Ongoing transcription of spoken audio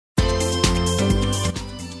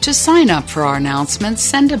To sign up for our announcements,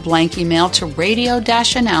 send a blank email to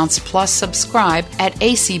radio-announce plus subscribe at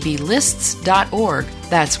acblists.org.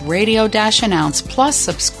 That's radio-announce plus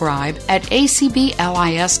subscribe at acblists.org.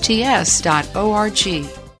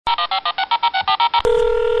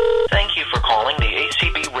 Thank you for calling the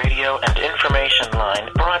ACB Radio and Information Line,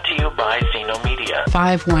 brought to you by Xenomedia.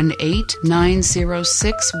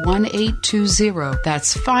 518-906-1820.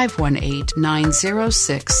 That's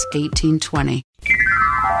 518-906-1820.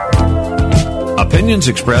 Opinions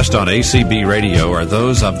expressed on ACB Radio are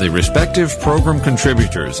those of the respective program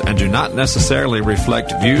contributors and do not necessarily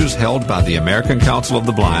reflect views held by the American Council of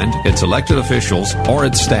the Blind, its elected officials, or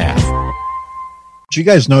its staff. Did you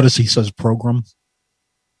guys notice he says program?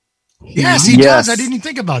 Yes, he does. I didn't even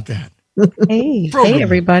think about that. Hey,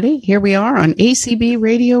 everybody. Here we are on ACB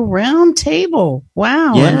Radio Roundtable.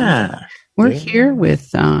 Wow. Yeah. We're here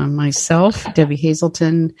with myself, Debbie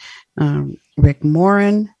Hazelton, Rick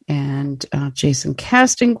Morin, and Jason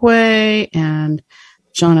Castonguay, and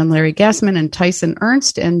John and Larry Gassman, and Tyson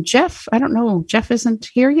Ernst, and Jeff. I don't know. Jeff isn't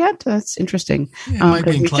here yet. That's interesting. Yeah, he might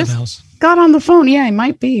be in Clubhouse. Got on the phone. Yeah, he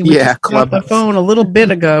might be. We Clubhouse. got on the phone a little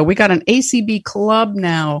bit ago. We got an ACB club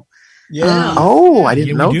now. Yeah. I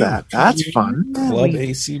didn't know that. That's fun. Club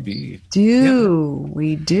ACB.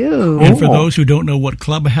 We do. And for those who don't know what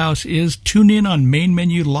Clubhouse is, tune in on Main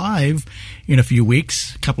Menu Live in a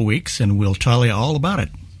couple weeks, and we'll tell you all about it.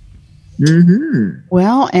 Mm-hmm.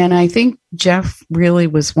 Well, and I think Jeff really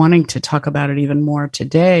was wanting to talk about it even more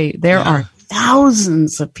today. There are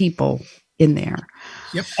thousands of people in there.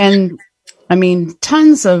 Yep. And I mean,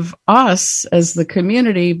 tons of us as the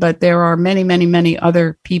community, but there are many, many, many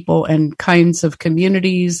other people and kinds of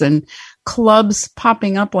communities and clubs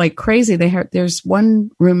popping up like crazy. There's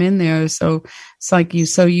one room in there. So it's like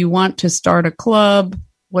you want to start a club.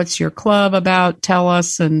 What's your club about? Tell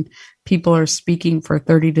us. And people are speaking for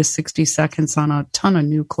 30 to 60 seconds on a ton of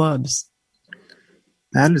new clubs.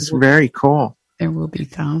 That is very cool. There will be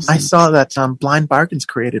thousands. I saw that Blind Bargains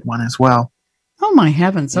created one as well. Oh, my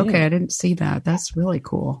heavens. Okay, I didn't see that. That's really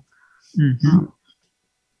cool. Mm-hmm.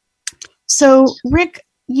 So, Rick,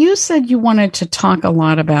 you said you wanted to talk a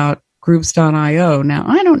lot about groups.io. Now,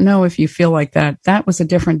 I don't know if you feel like that. That was a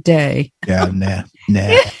different day. Yeah, nah.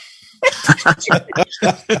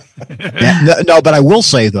 No, but I will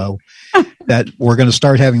say, though, that we're going to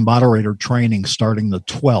start having moderator training starting the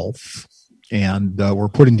 12th. And we're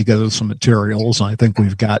putting together some materials. And I think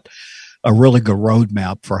we've got a really good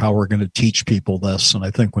roadmap for how we're going to teach people this. And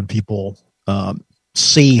I think when people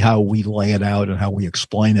see how we lay it out and how we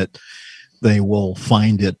explain it, they will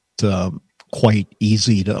find it quite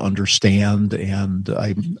easy to understand. And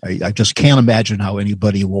I just can't imagine how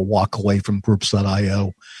anybody will walk away from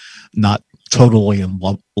groups.io not totally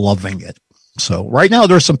loving it. So right now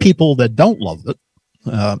there's some people that don't love it.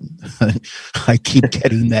 I keep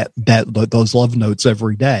getting those love notes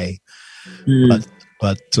every day,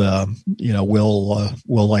 but we'll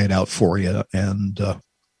lay it out for you, and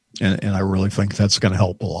I really think that's going to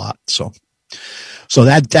help a lot. So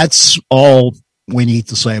that's all we need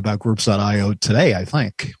to say about groups.io today, I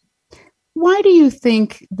think. Why do you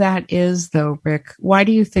think that is, though, Rick? Why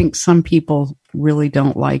do you think some people really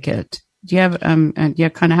don't like it? Do you have do you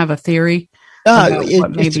kind of have a theory about what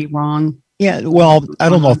may be wrong? Yeah, well, I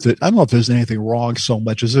don't know if there's anything wrong so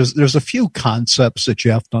much as there's a few concepts that you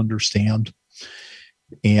have to understand,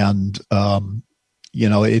 and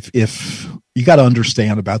if you got to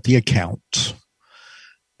understand about the account,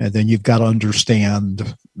 and then you've got to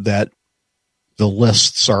understand that the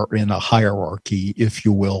lists are in a hierarchy, if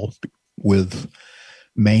you will, with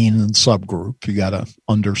main and subgroup. You got to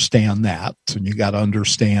understand that, and you got to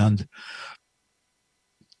understand,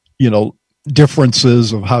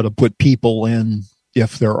 differences of how to put people in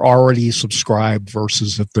if they're already subscribed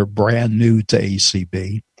versus if they're brand new to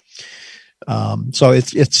ACB. So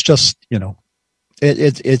it's just,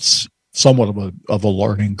 it's somewhat of a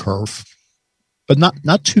learning curve, but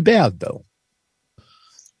not too bad though.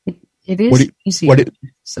 It is easier to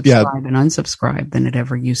subscribe and unsubscribe than it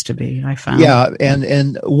ever used to be, I found. Yeah,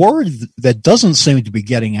 and word that doesn't seem to be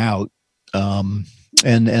getting out,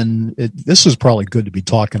 this is probably good to be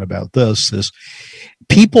talking about this, is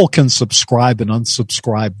people can subscribe and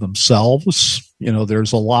unsubscribe themselves. I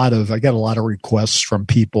get a lot of requests from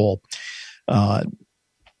people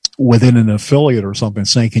within an affiliate or something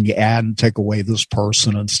saying, can you add and take away this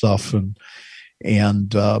person and stuff? And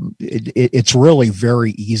it's really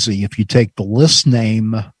very easy. If you take the list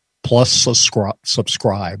name plus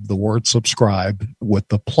subscribe, the word subscribe with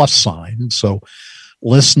the plus sign. So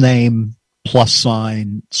list name +,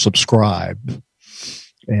 subscribe,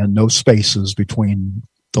 and no spaces between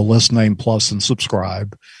the list name plus and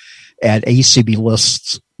subscribe at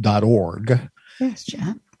acblists.org. Yes,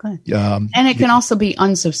 Jeff. Good. And it can also be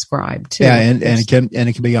unsubscribed too. Yeah, and it can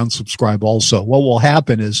be unsubscribe also. What will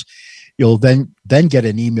happen is you'll then get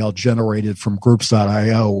an email generated from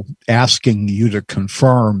groups.io asking you to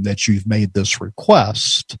confirm that you've made this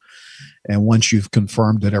request. And once you've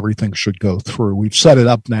confirmed it, everything should go through. We've set it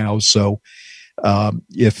up now, so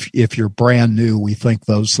if you're brand new, we think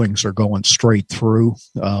those things are going straight through.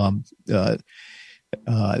 There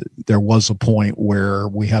was a point where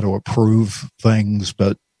we had to approve things,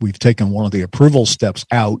 but we've taken one of the approval steps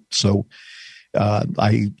out. So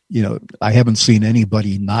I haven't seen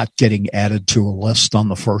anybody not getting added to a list on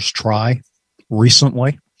the first try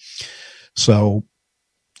recently. So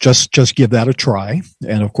just give that a try.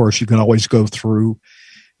 And of course, you can always go through,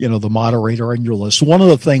 the moderator on your list. One of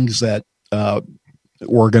the things that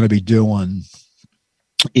we're going to be doing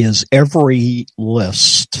is every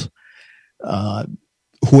list,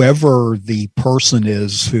 whoever the person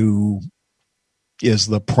is who is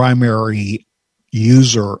the primary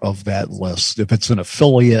user of that list. If it's an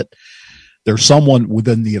affiliate, there's someone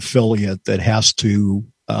within the affiliate that has to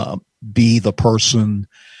be the person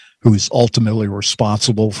who's ultimately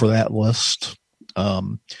responsible for that list.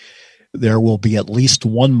 There will be at least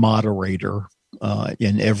one moderator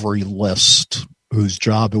in every list whose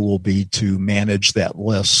job it will be to manage that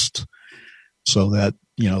list, so that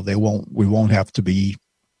we won't have to be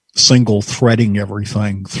single threading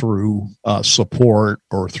everything through support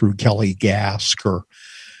or through Kelly Gask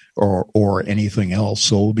or anything else.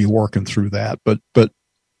 So we'll be working through that. But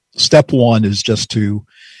step one is just to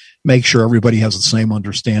make sure everybody has the same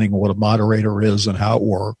understanding of what a moderator is and how it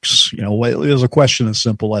works. There's a question as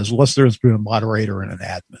simple as, let's there's been a moderator and an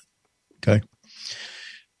admin. Okay.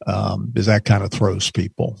 Because that kind of throws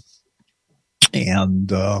people.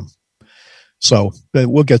 And so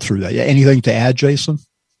we'll get through that. Anything to add, Jason?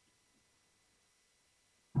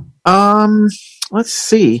 Let's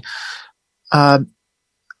see. I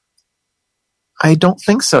don't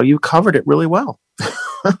think so. You covered it really well.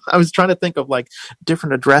 I was trying to think of like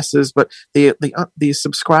different addresses, but the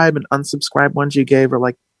subscribe and unsubscribe ones you gave are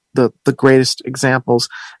like the greatest examples.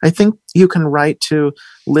 I think you can write to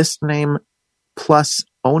list name plus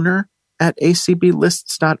owner at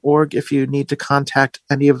acblists.org if you need to contact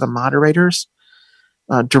any of the moderators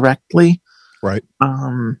directly. Right.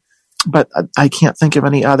 But I can't think of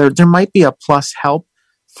any other. There might be a plus help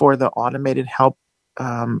for the automated help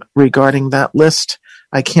regarding that list.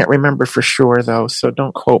 I can't remember for sure though, so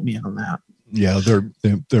don't quote me on that. Yeah, there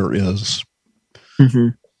is, mm-hmm.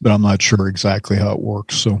 but I'm not sure exactly how it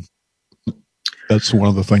works. So that's one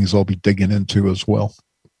of the things I'll be digging into as well.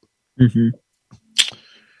 Mm-hmm.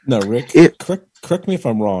 No, Rick, correct me if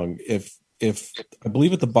I'm wrong. If I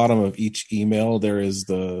believe at the bottom of each email there is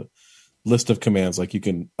the list of commands, like you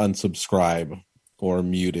can unsubscribe or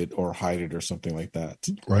mute it or hide it or something like that.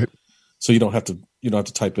 Right. So you don't have to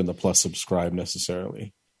type in the plus subscribe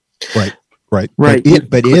necessarily. Right. But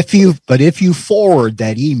if you forward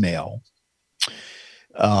that email,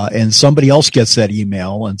 and somebody else gets that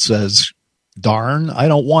email and says, "Darn, I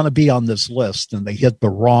don't want to be on this list," and they hit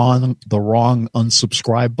the wrong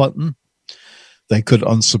unsubscribe button, they could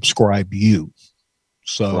unsubscribe you.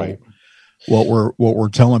 So right. What we're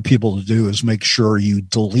telling people to do is make sure you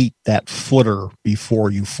delete that footer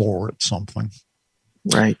before you forward something.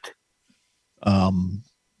 Right. And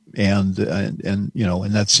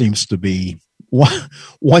that seems to be,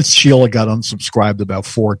 once Sheila got unsubscribed about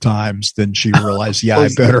 4 times, then she realized, I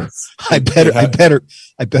better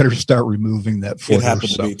start removing that footer. It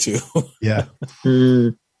happened to me too. Yeah.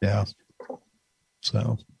 Yeah.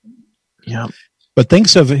 So, yeah. But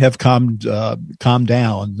things have calmed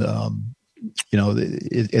down.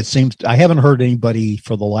 It seems I haven't heard anybody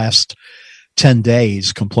for the last 10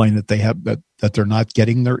 days complain that that they're not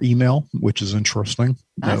getting their email, which is interesting.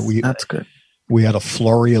 That's good. We had a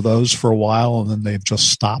flurry of those for a while, and then they've just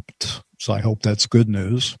stopped. So I hope that's good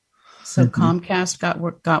news. So Comcast got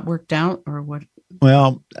worked out, or what?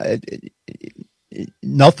 Well,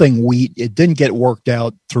 nothing. It didn't get worked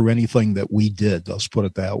out through anything that we did. Let's put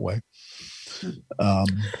it that way.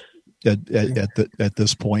 At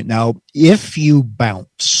this point, now, if you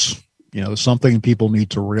bounce, something people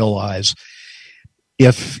need to realize.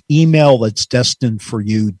 If email that's destined for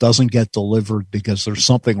you doesn't get delivered because there's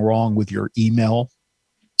something wrong with your email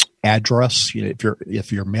address,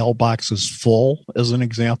 if your mailbox is full, as an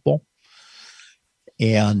example,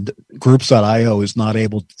 and groups.io is not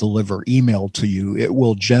able to deliver email to you, it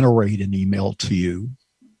will generate an email to you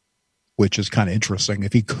which is kind of interesting.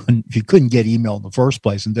 If you couldn't get email in the first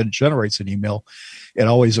place and then it generates an email, it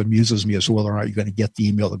always amuses me as to whether or not you're going to get the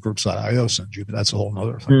email that Groups.io sends you, but that's a whole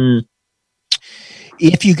other thing.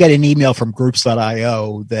 If you get an email from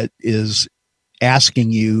Groups.io that is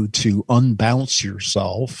asking you to unbounce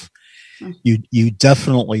yourself, you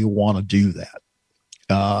definitely want to do that.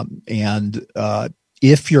 And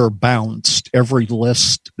if you're bounced, every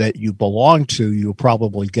list that you belong to, you'll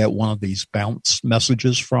probably get one of these bounce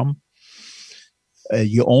messages from.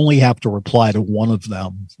 You only have to reply to one of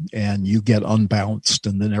them and you get unbounced,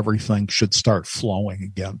 and then everything should start flowing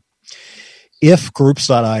again. If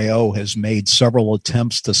Groups.io has made several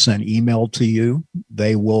attempts to send email to you,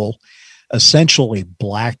 they will essentially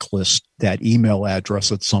blacklist that email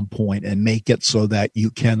address at some point and make it so that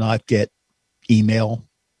you cannot get email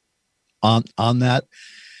on that.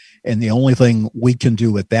 And the only thing we can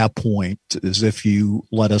do at that point is if you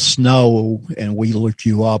let us know and we look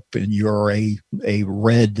you up and you're a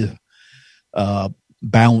red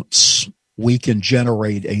bounce, we can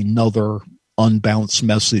generate another unbounced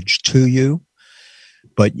message to you.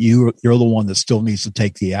 But you're the one that still needs to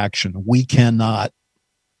take the action. We cannot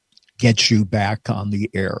get you back on the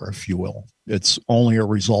air, if you will. It's only a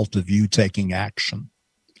result of you taking action.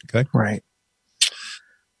 Okay? Right.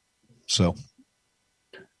 So,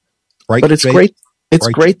 right. But it's Jake? great. It's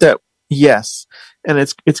right. great that, yes. And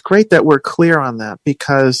it's great that we're clear on that,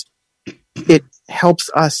 because it helps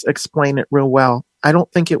us explain it real well. I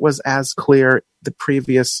don't think it was as clear the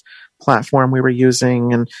previous platform we were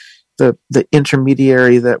using, and the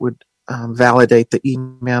intermediary that would validate the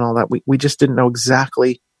email, all that. We just didn't know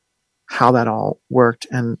exactly how that all worked.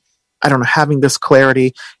 And I don't know, having this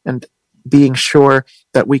clarity and being sure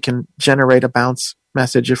that we can generate a bounce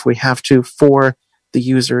message if we have to for the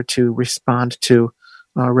user to respond to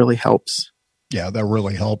really helps. Yeah, that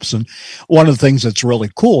really helps. And one of the things that's really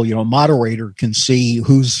cool, a moderator can see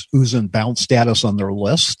who's in bounce status on their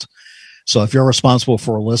list. So if you're responsible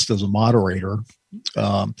for a list as a moderator,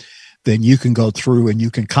 then you can go through and you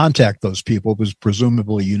can contact those people because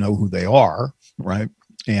presumably you know who they are, right?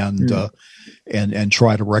 And and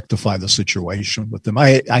try to rectify the situation with them.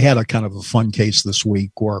 I had a kind of a fun case this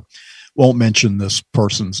week where, won't mention this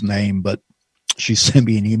person's name, but she sent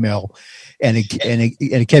me an email and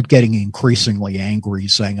it kept getting increasingly angry,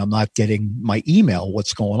 saying, I'm not getting my email.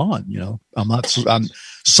 What's going on? I'm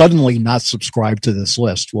suddenly not subscribed to this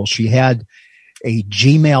list. Well, she had a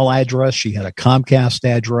Gmail address, she had a Comcast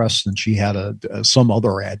address, and she had some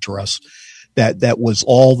other address that was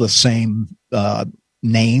all the same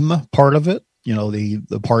name part of it,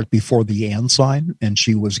 the part before the and sign, and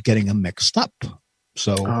she was getting them mixed up.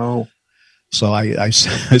 So I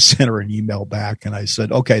sent her an email back and I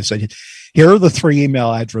said, okay, so here are the 3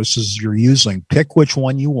 email addresses you're using. Pick which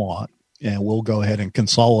one you want, and we'll go ahead and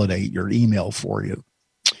consolidate your email for you.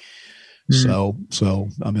 So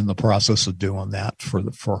I'm in the process of doing that for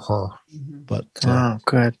her. But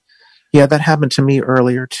good. Yeah, that happened to me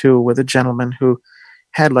earlier too, with a gentleman who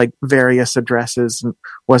had like various addresses and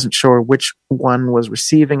wasn't sure which one was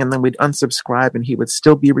receiving, and then we'd unsubscribe and he would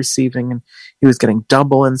still be receiving, and he was getting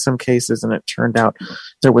double in some cases, and it turned out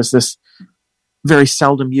there was this very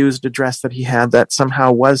seldom used address that he had that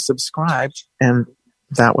somehow was subscribed, and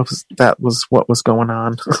that was what was going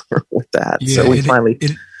on with that. Yeah, so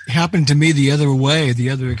it happened to me the other way, the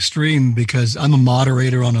other extreme, because I'm a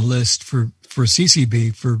moderator on a list for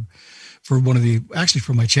CCB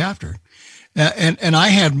for my chapter. And I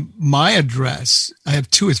had my address. I have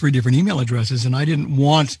 2 or 3 different email addresses, and I didn't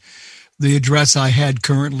want the address I had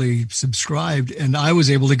currently subscribed. And I was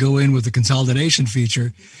able to go in with the consolidation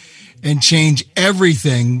feature and change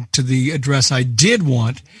everything to the address I did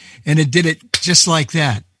want. And it did it just like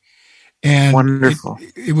that. And wonderful.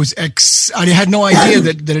 It was I had no idea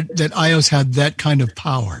that iOS had that kind of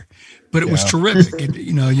power, but it was terrific.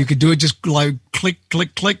 You could do it just like click,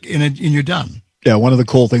 click, click, and you're done. Yeah, one of the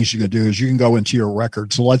cool things you can do is you can go into your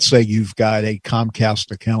record. So let's say you've got a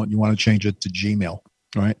Comcast account and you want to change it to Gmail,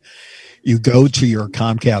 right? You go to your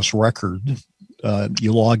Comcast record,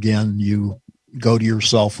 you log in, you go to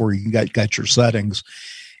yourself where you got your settings,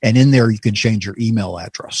 and in there you can change your email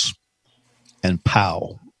address. And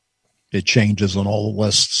pow, it changes on all the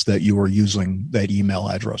lists that you were using that email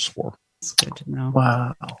address for. That's good to know.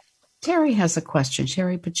 Wow. Terry has a question.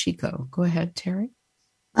 Terry Pacheco. Go ahead, Terry.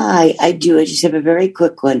 Hi, I do. I just have a very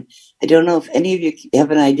quick one. I don't know if any of you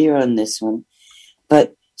have an idea on this one,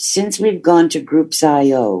 but since we've gone to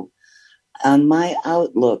Groups.io, on my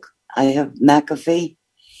Outlook, I have McAfee.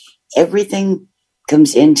 Everything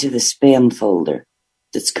comes into the spam folder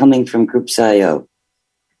that's coming from Groups.io.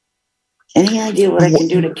 Any idea what I can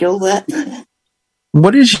do to kill that?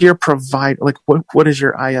 What is your provider? Like, what is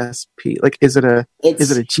your ISP? Like, is it a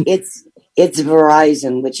It's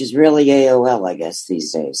Verizon, which is really AOL, I guess,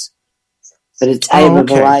 these days. But I have a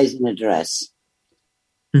Verizon address.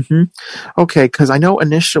 Mm-hmm. Okay, because I know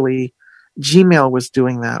initially Gmail was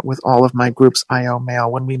doing that with all of my group's IO mail.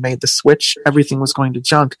 When we made the switch, everything was going to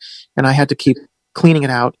junk, and I had to keep cleaning it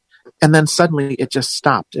out. And then suddenly it just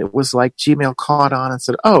stopped. It was like Gmail caught on and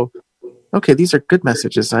said, "Oh, okay, these are good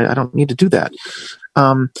messages. I don't need to do that."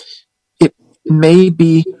 It may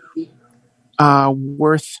be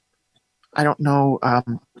worth, I don't know,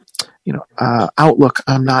 Outlook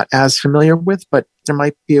I'm not as familiar with, but there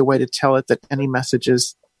might be a way to tell it that any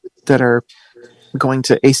messages that are going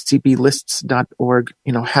to acblists.org,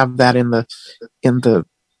 have that in the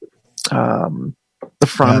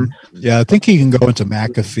from. Yeah, I think you can go into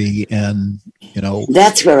McAfee and,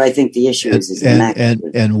 that's where I think the issue is and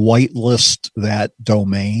whitelist that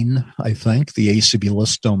domain. I think the ACB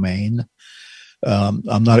list domain.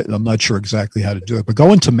 I'm not sure exactly how to do it, but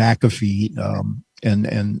go into McAfee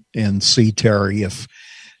and see, Terry,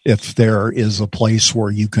 if there is a place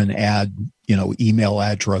where you can add email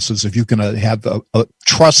addresses. If you can have a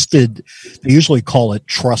trusted, they usually call it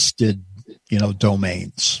trusted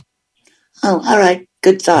domains. Oh, all right.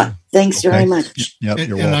 Good thought. Thanks very much. Yep,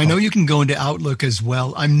 you're welcome. And I know you can go into Outlook as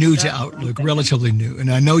well. I'm new to Outlook, relatively new.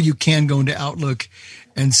 And I know you can go into Outlook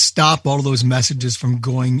and stop all of those messages from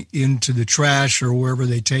going into the trash or wherever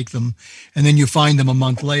they take them. And then you find them a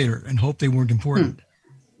month later and hope they weren't important.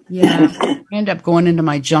 Yeah. I end up going into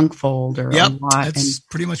my junk folder a lot. That's and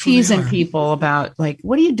pretty much teasing people about, like,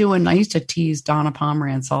 what are you doing? I used to tease Donna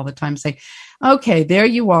Pomerantz all the time, say, okay, there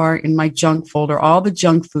you are in my junk folder. All the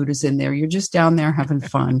junk food is in there. You're just down there having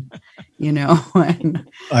fun, And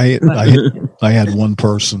I had one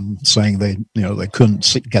person saying they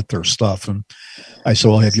couldn't get their stuff, and I said,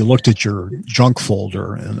 "Well, have you looked at your junk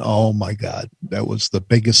folder?" And oh my God, that was the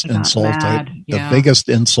biggest insult. The biggest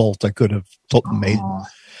insult I could have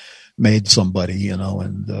made somebody,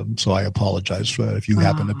 and so I apologize for that if you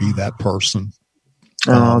happen to be that person.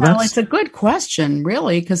 Well, it's a good question,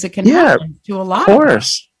 really, because it can happen to a lot of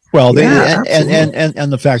us. Well,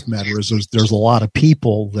 and the fact of the matter is, there's a lot of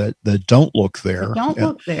people that don't look there.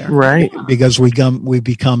 Right? Because we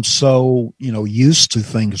become so used to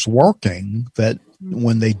things working that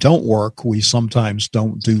when they don't work, we sometimes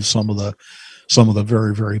don't do some of the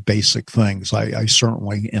very, very basic things. I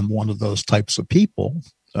certainly am one of those types of people.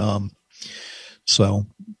 So,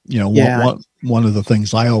 one of the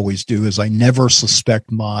things I always do is I never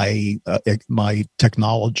suspect my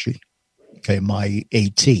technology, my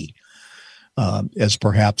AT, as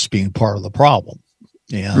perhaps being part of the problem,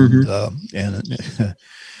 and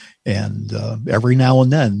every now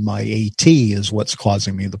and then my AT is what's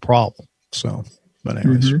causing me the problem. So, but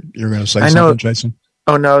anyways, you're going to say something, Jason?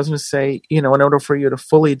 Oh no, I was going to say, in order for you to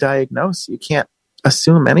fully diagnose, you can't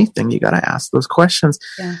assume anything. You got to ask those questions.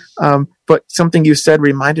 Yeah. But something you said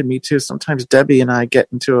reminded me too. Sometimes Debbie and I get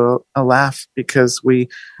into a laugh because we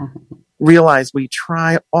realize we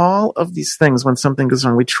try all of these things when something goes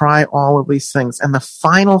wrong. We try all of these things. And the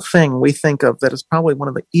final thing we think of that is probably one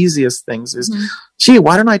of the easiest things is, gee,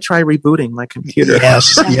 why don't I try rebooting my computer?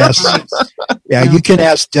 Yes. Yeah, you can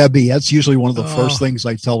ask Debbie. That's usually one of the first things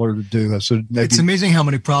I tell her to do. So it's amazing how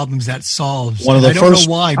many problems that solves. One of the I don't know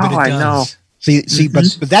why, but it does. I know. See, but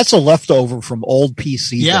that's a leftover from old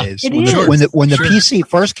PC days. It is. When the PC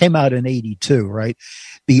first came out in '82, right?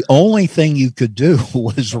 The only thing you could do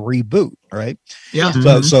was reboot, right?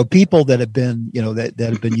 Yeah. So people that have been, that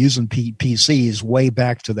have been using PCs way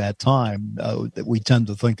back to that time, that we tend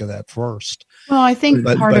to think of that first. Well, I think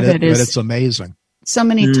part of it is, but it's amazing. So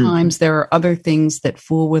many times there are other things that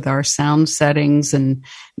fool with our sound settings and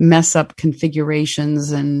mess up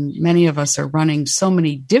configurations, and many of us are running so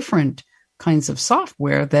many different kinds of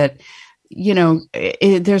software that,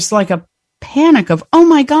 there's like a panic of, oh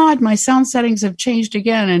my God, my sound settings have changed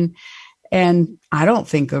again. And I don't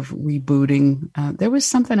think of rebooting. There was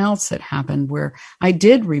something else that happened where I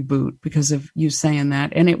did reboot because of you saying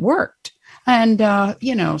that, and it worked. And,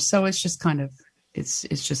 so it's just kind of, it's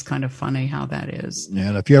just kind of funny how that is. Yeah,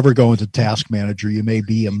 and if you ever go into Task Manager, you may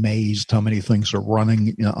be amazed how many things are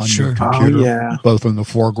running on your computer, both in the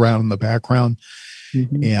foreground and the background.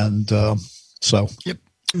 And so,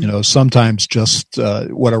 sometimes just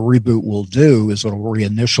what a reboot will do is it'll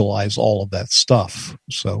reinitialize all of that stuff.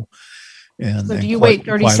 So do you wait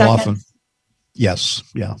 30 seconds? Often, yes.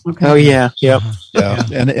 Yeah. Okay. Oh, yeah. Yep. Yeah.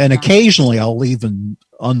 And occasionally I'll even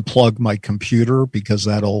unplug my computer because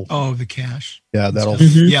that'll. Oh, the cache. Yeah. That'll.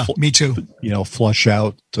 Yeah. Me too. Flush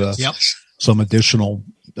out some additional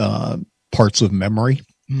parts of memory.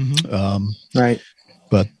 Right.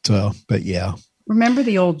 but yeah. Remember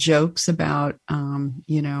the old jokes about,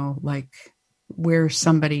 like where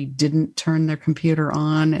somebody didn't turn their computer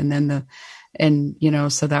on and then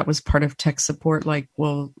so that was part of tech support. Like,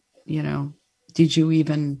 well, did you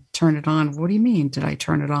even turn it on? What do you mean? Did I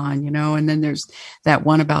turn it on? And then there's that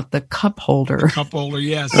one about the cup holder. The cup holder,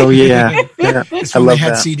 yes. Oh yeah. It's when they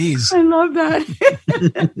had CDs. I love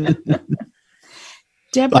that.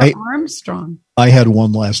 Deborah Armstrong. I had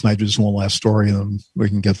one last night, just one last story, and then we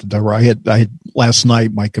can get to Deborah. I had last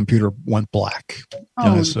night, my computer went black.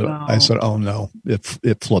 And I said, oh no,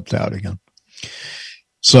 it flipped out again.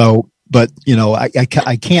 So, but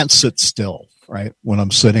I can't sit still, right? When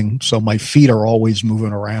I'm sitting. So my feet are always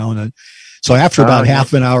moving around. And so after about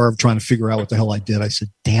half an hour of trying to figure out what the hell I did, I said,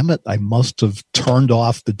 damn it, I must have turned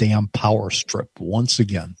off the damn power strip once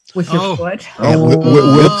again. With your foot?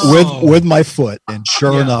 With my foot. And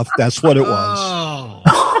sure enough, that's what it was.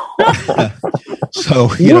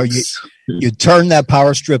 So, you turn that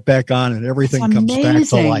power strip back on and everything comes back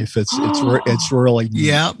to life. It's really neat,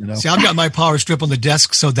 yeah. See, I've got my power strip on the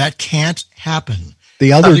desk, so that can't happen.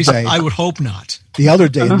 The other day, I would hope not. The other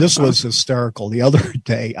day, and this was hysterical. The other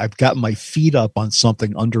day, I've got my feet up on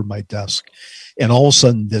something under my desk, and all of a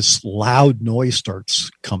sudden, this loud noise starts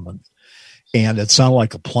coming, and it sounded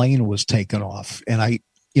like a plane was taking off. And I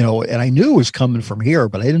knew it was coming from here,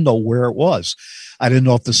 but I didn't know where it was. I didn't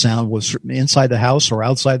know if the sound was inside the house or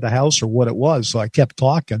outside the house or what it was. So I kept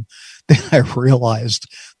talking. Then I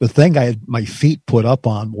realized the thing I had my feet put up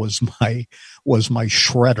on was my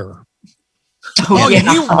shredder. Oh,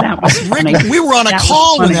 yeah. Rick, we were on a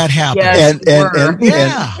call when that happened.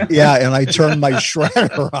 Yes, and I turned my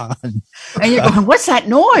shredder on. And you're going, what's that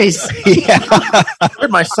noise?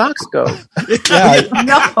 Where'd my socks go?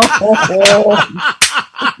 No.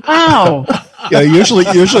 Wow. Usually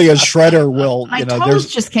a shredder will, my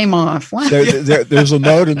toes just came off. There's a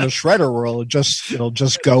mode in the shredder where it'll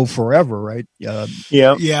just go forever, right? And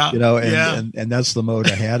that's the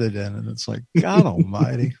mode I had it in, and it's like, God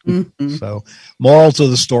Almighty. Mm-hmm. So, moral to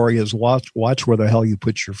the story is watch where the hell you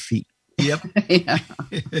put your feet. Yep. Yeah.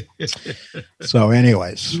 So,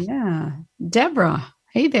 anyways. Yeah, Deborah.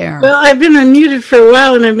 Hey there. Well, I've been unmuted for a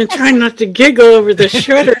while, and I've been trying not to giggle over the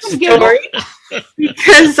shredder story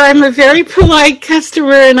because I'm a very polite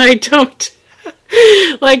customer, and I don't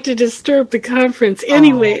like to disturb the conference.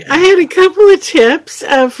 Anyway, I had a couple of tips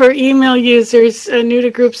for email users new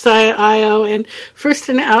to Groups.io, and first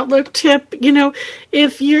an Outlook tip.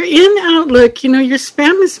 If you're in Outlook, your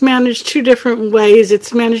spam is managed two different ways.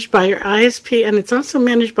 It's managed by your ISP, and it's also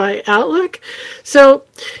managed by Outlook. So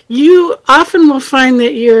you often will find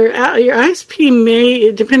that your ISP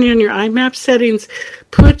may, depending on your IMAP settings,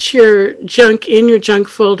 put your junk in your junk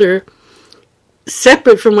folder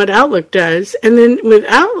separate from what Outlook does. And then with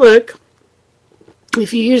Outlook,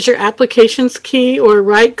 if you use your applications key or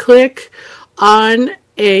right click on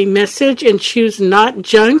a message and choose not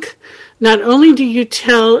junk, not only do you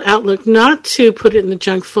tell Outlook not to put it in the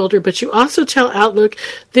junk folder, but you also tell Outlook,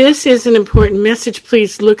 this is an important message.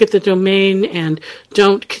 Please look at the domain and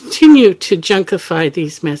don't continue to junkify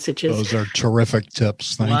these messages. Those are terrific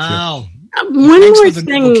tips. Thank you. One Thanks more for the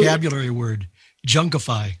thing. vocabulary word.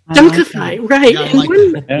 Junkify. Junkify, right. Yeah, I and like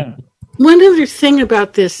one other thing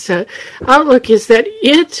about this Outlook is that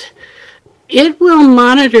it will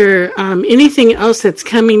monitor anything else that's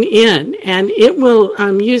coming in, and it will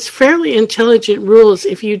use fairly intelligent rules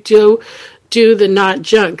if you do the not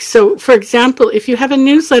junk. So, for example, if you have a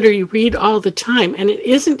newsletter you read all the time and it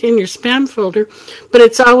isn't in your spam folder, but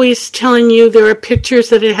it's always telling you there are pictures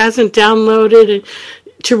that it hasn't downloaded and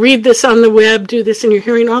to read this on the web, do this, and you're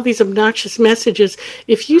hearing all these obnoxious messages.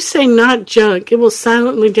 If you say not junk, it will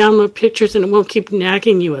silently download pictures and it won't keep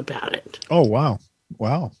nagging you about it. Oh, wow.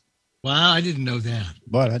 Wow, I didn't know that.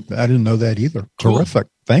 But I didn't know that either. Cool. Terrific.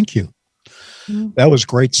 Thank you. That was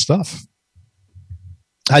great stuff.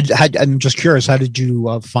 I'm just curious, how did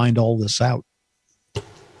you find all this out?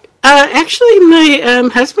 Actually, my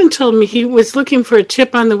husband told me he was looking for a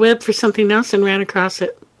tip on the web for something else and ran across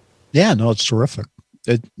it. Yeah, no, it's terrific.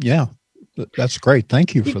 That's great.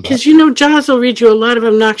 Thank you for that. Because, Jaws will read you a lot of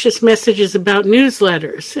obnoxious messages about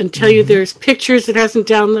newsletters and tell you there's pictures it hasn't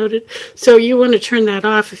downloaded. So you want to turn that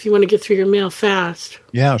off if you want to get through your mail fast.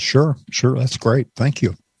 Yeah, sure. That's great. Thank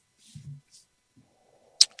you.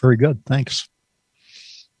 Very good. Thanks.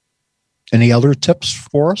 Any other tips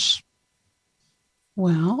for us?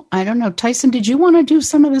 Well, I don't know. Tyson, did you want to do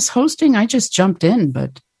some of this hosting? I just jumped in,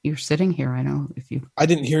 but you're sitting here. I know if you. I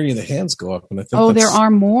didn't hear any of the hands go up, and I think. There are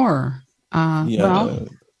more.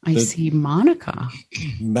 I see Monica.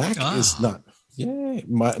 Mac is not. Yay!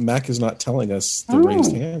 Mac is not telling us the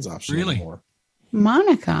raised hands option anymore.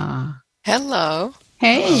 Monica. Hello.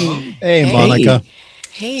 Hey. Hey, Monica.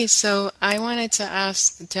 Hey, so I wanted to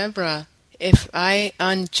ask Deborah if I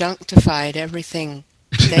unjunctified everything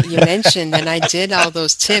that you mentioned and I did all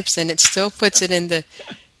those tips and it still puts it in the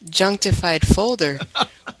junctified folder.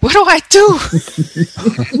 What do I do?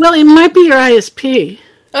 Well, it might be your ISP.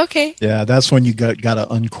 Okay. Yeah, that's when you got to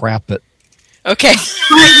uncrap it. Okay.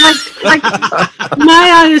 Like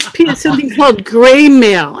my ISP is something called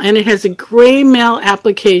Graymail, and it has a Graymail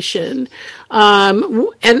application.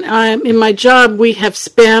 In my job, we have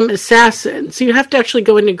Spam Assassin. So you have to actually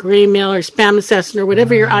go into Graymail or Spam Assassin or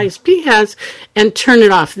whatever your ISP has and turn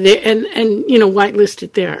it off there and whitelist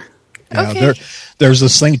it there. Yeah, Okay. There's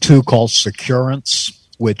this thing, too, called Securance,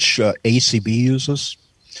 which ACB uses.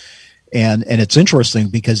 And it's interesting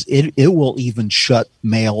because it will even shut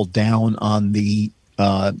mail down on the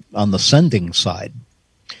sending side.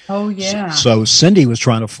 Oh, yeah. So Cindy was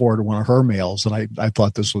trying to forward one of her mails, and I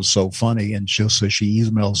thought this was so funny. And just so she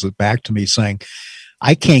emails it back to me saying,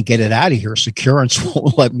 I can't get it out of here. Securance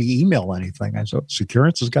won't let me email anything. I said,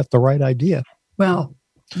 Securance has got the right idea. Well,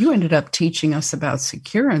 you ended up teaching us about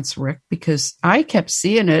Securance, Rick, because I kept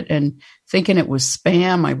seeing it and thinking it was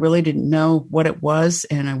spam. I really didn't know what it was,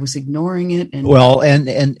 and I was ignoring it. And well, and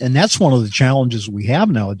that's one of the challenges we have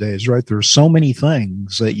nowadays, right? There's so many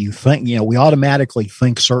things that you think, we automatically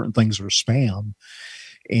think certain things are spam.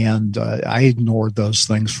 And I ignored those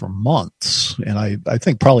things for months. And I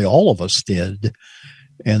think probably all of us did.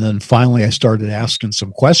 And then finally I started asking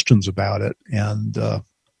some questions about it. And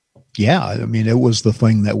it was the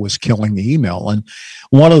thing that was killing the email. And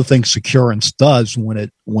one of the things Securance does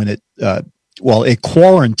it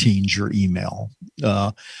quarantines your email.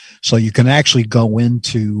 So you can actually go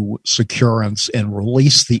into Securance and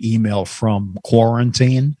release the email from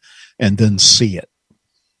quarantine and then see it.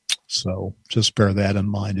 So just bear that in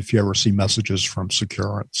mind if you ever see messages from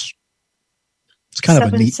Securance. It's kind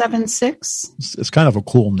of a neat 776. It's kind of a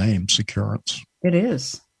cool name, Securance. It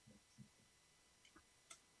is.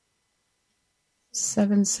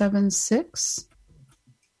 776.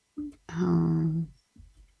 Let's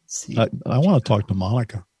see. I want to talk to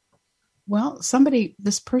Monica. Well,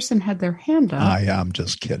 this person had their hand up. I'm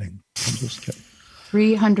just kidding.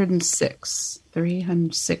 306.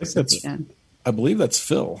 306 at the end. I believe that's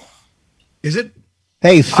Phil. Is it?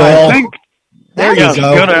 Hey, Phil. I think. There yes, you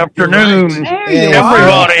go. Good afternoon, Hey,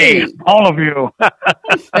 everybody, all of you. Hey,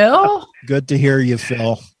 Phil. Good to hear you,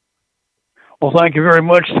 Phil. Well, thank you very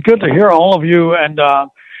much. It's good to hear all of you. And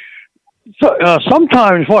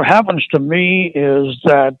sometimes what happens to me is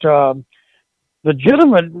that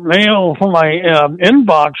legitimate mail from my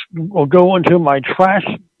inbox will go into my trash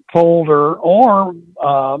folder or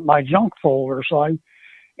my junk folder. So I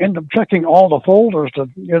end up checking all the folders to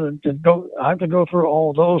go. I have to go through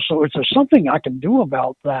all of those. So is there something I can do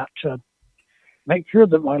about that to make sure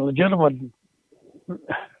that my legitimate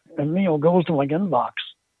mail goes to my inbox?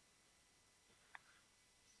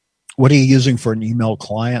 What are you using for an email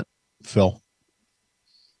client, Phil?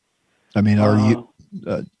 I mean, are you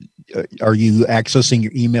accessing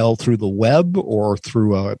your email through the web or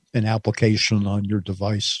through an application on your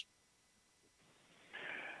device?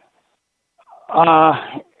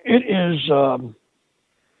 It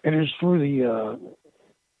is through the.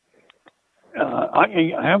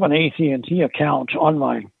 I have an AT&T account on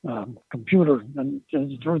my computer and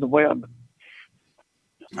through the web.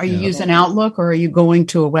 Are you using Outlook or are you going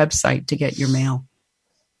to a website to get your mail?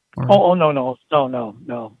 Oh, no.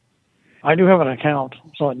 I do have an account,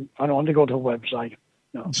 so I don't want to go to a website.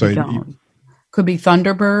 No. So could be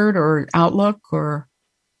Thunderbird or Outlook, or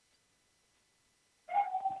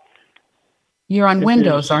you're on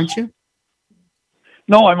Windows, aren't you?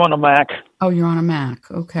 No, I'm on a Mac. Oh, you're on a Mac.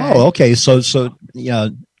 Okay. Oh, okay. So yeah,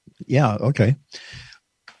 okay.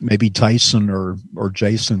 Maybe Tyson or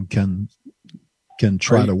Jason can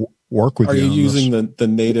try to work with you. Are you using this. the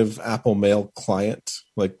native Apple Mail client,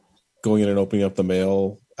 like going in and opening up the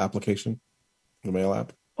Mail application, the Mail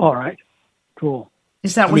app? All right, cool.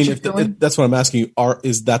 Is that what you're doing? That's what I'm asking you.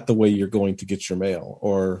 Is that the way you're going to get your mail,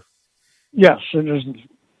 or? Yes, it is.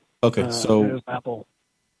 Okay, so it is Apple.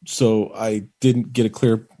 So I didn't get a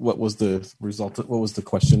clear. What was the result? What was the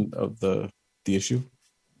question of the issue?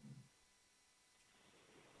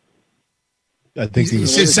 I think he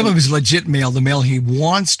says some of his legit mail, the mail he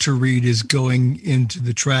wants to read, is going into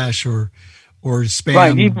the trash or spam.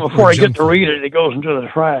 Right, even before I get to read it, it goes into the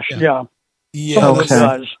trash. Yeah.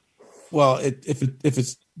 Okay. Well, if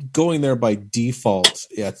it's going there by default,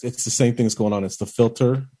 it's the same thing that's going on. It's the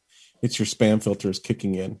filter. It's your spam filter is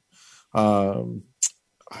kicking in.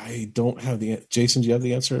 I don't have Jason, do you have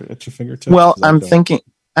the answer at your fingertips? Well, I'm thinking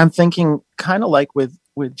I'm thinking kind of like with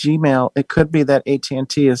Gmail, it could be that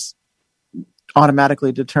AT&T is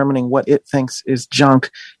automatically determining what it thinks is junk.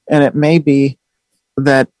 And it may be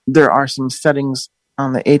that there are some settings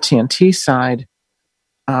on the AT&T side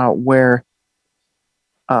where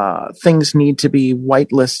things need to be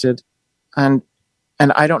whitelisted. And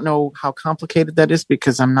I don't know how complicated that is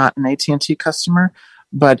because I'm not an AT&T customer,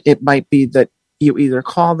 but it might be that you either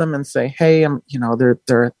call them and say, hey, I'm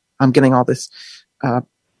getting all this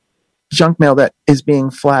junk mail that is being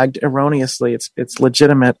flagged erroneously. It's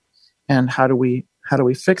legitimate. And how do we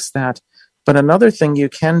fix that? But another thing you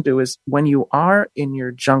can do is when you are in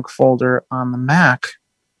your junk folder on the Mac,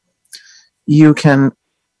 you can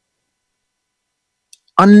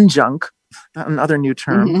unjunk, another new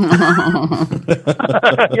term. Yeah,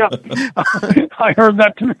 I heard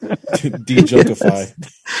that too. Dejunkify.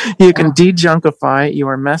 You can dejunkify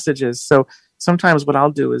your messages. So sometimes what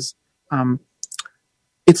I'll do is,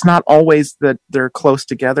 it's not always that they're close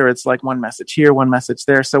together. It's like one message here, one message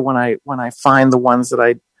there. So when I find the ones that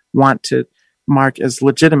I want to mark as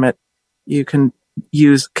legitimate, you can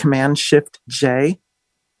use Command-Shift-J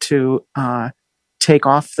to take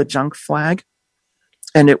off the junk flag,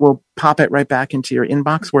 and it will pop it right back into your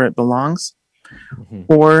inbox where it belongs. Mm-hmm.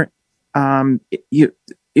 Or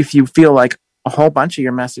if you feel like a whole bunch of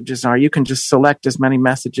your messages you can just select as many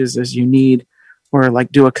messages as you need, or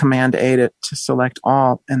like do a Command-A to select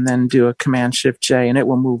all, and then do a Command-Shift-J, and it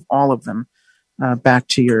will move all of them back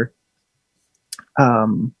to your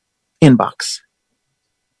inbox.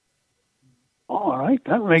 All right,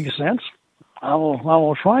 that makes sense. I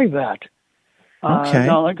will try that. Okay.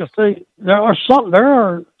 Now, like I say, there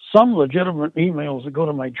are some legitimate emails that go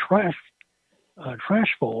to my trash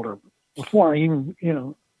folder before I even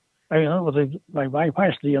I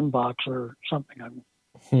bypass the inbox or something.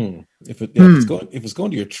 If it's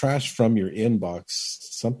going to your trash from your inbox,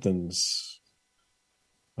 something's,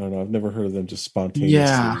 I don't know. I've never heard of them just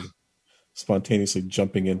spontaneously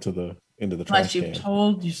jumping into the trash can.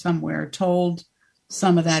 Told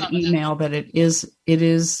some of that email that it is,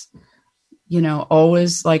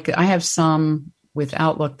 always, like I have some with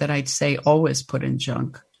Outlook that I'd say always put in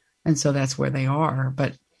junk. And so that's where they are,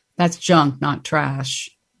 but that's junk, not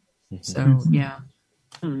trash. So, yeah.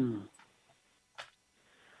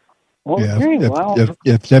 Okay,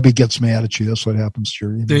 if Debbie gets mad at you, that's what happens to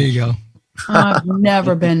your email. There you go. I've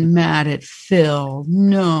never been mad at Phil.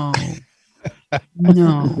 No,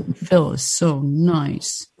 Phil is so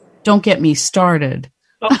nice. Don't get me started.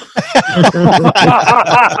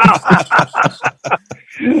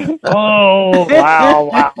 Oh, wow.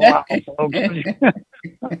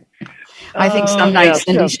 I think some nights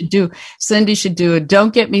Cindy should do it.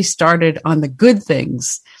 Don't get me started on the good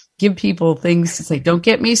things. Give people things to say. Don't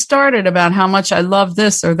get me started about how much I love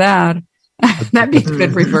this or that. That'd be a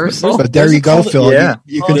good reversal. But there you go, Phil. Yeah.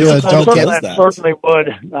 You can do it. Don't get that. I certainly would.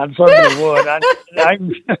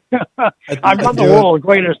 I'm not the world's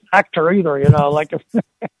greatest actor either. Like if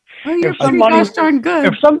somebody, gosh darn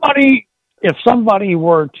good. If somebody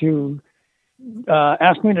were to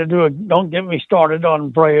ask me to do don't get me started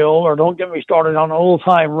on Braille, or don't get me started on old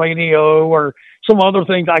time radio, or some other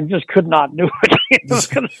things, I just could not do it.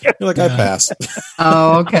 You're like, I pass.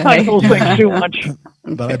 Oh, okay. I don't think too much.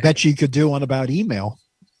 But I bet you could do one about email.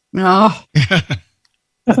 Oh.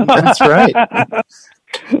 That's right.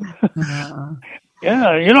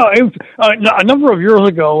 Yeah, a number of years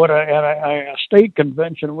ago at a state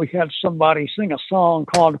convention, we had somebody sing a song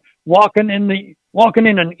called "Walking in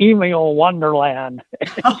an Email Wonderland."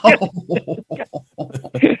 It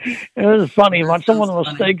was funny about some of the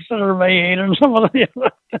mistakes that are made, and some of the.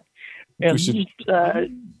 I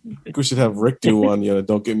think we should have Rick do one.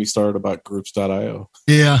 Don't get me started about groups.io.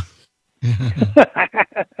 Yeah.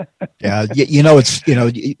 Yeah, you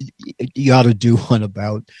ought to do one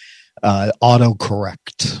about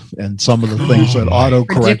autocorrect and some of the things that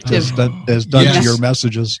autocorrect has done to your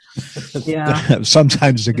messages. Yeah.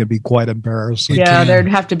 Sometimes it can be quite embarrassing. Yeah, there'd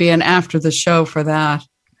have to be an after the show for that.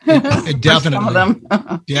 Definitely.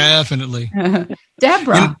 Definitely.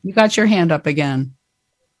 Deborah, you got your hand up again.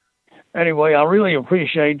 Anyway, I really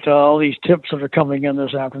appreciate all these tips that are coming in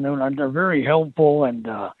this afternoon. They're very helpful, and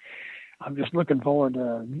I'm just looking forward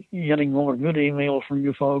to getting more good emails from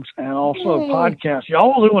you folks, and also podcasts.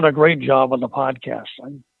 Y'all are doing a great job on the podcast.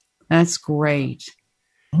 That's great.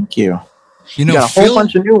 Thank you. Phil, a whole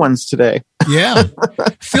bunch of new ones today. Yeah.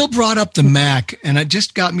 Phil brought up the Mac, and it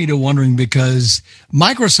just got me to wondering, because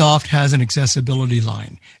Microsoft has an accessibility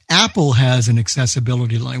line. Apple has an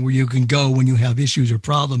accessibility line where you can go when you have issues or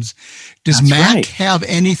problems. Does Mac have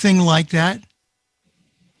anything like that?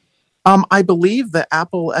 I believe the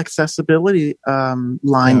Apple accessibility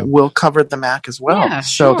line will cover the Mac as well. Yeah,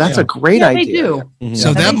 so that's a great idea. They do. Mm-hmm.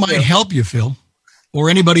 So that might help you, Phil, or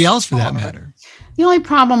anybody else for that matter. The only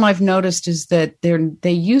problem I've noticed is that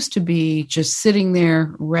they used to be just sitting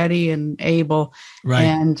there ready and able. Right.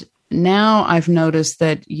 And now I've noticed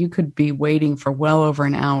that you could be waiting for well over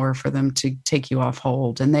an hour for them to take you off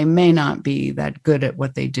hold, and they may not be that good at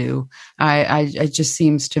what they do. It just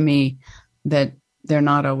seems to me that they're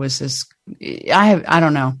not always as I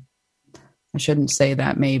don't know. I shouldn't say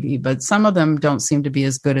that maybe, but some of them don't seem to be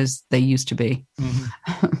as good as they used to be.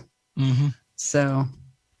 Mm-hmm. Mm-hmm. So,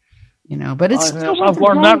 but it's still I've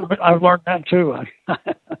learned that too.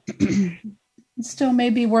 It still may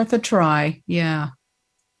be worth a try. Yeah.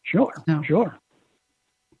 Sure. Sure.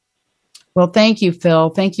 Well, thank you, Phil.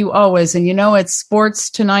 Thank you always. And it's sports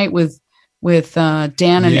tonight with Dan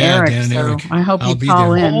and Eric. Dan and Eric. I hope you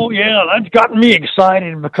call in. Oh yeah, that's gotten me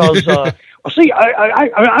excited because see,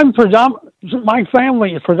 I'm my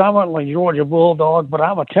family is predominantly Georgia Bulldog, but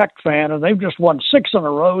I'm a Tech fan, and they've just won 6 in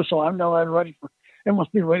a row. So I'm now ready for. It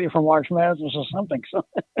must be ready for March Madness or something. So.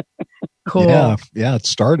 Cool. Yeah, it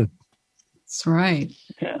started. That's right.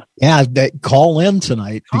 Yeah, call in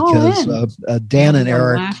tonight because Dan and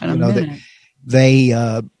Eric,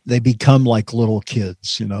 they become like little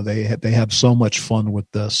kids. They have so much fun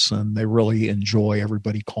with this, and they really enjoy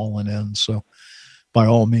everybody calling in. So, by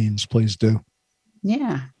all means, please do.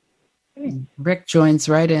 Yeah, Rick joins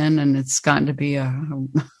right in, and it's gotten to be a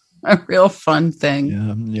real fun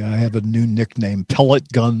thing. Yeah. I have a new nickname, Pellet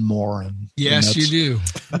Gun Morin. Yes, you do,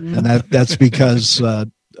 and that's because.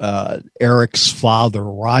 Eric's father,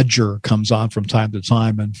 Roger, comes on from time to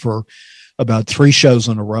time, and for about 3 shows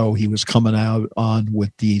in a row, he was coming out on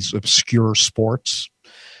with these obscure sports,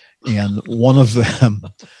 and one of them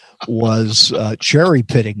was cherry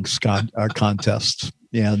pitting contest,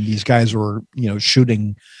 and these guys were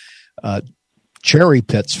shooting cherry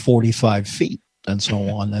pits 45 feet and so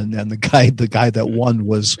on, and the guy that won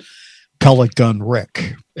was Pellet Gun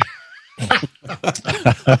Rick.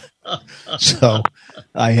 So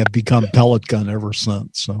I have become Pellet Gun ever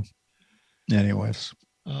since. So anyways.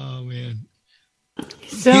 Oh man.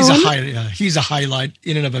 So he's a highlight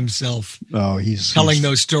in and of himself. Oh, he's telling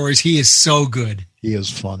those stories. He is so good. He is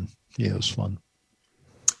fun.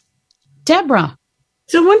 Deborah.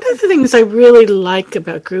 So one of the things I really like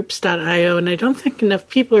about groups.io, and I don't think enough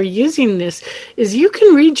people are using this, is you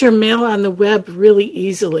can read your mail on the web really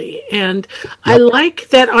easily. And I like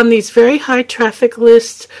that on these very high traffic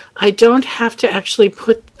lists, I don't have to actually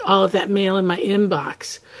put all of that mail in my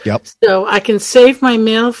inbox. Yep. So I can save my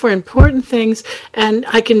mail for important things, and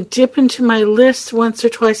I can dip into my list once or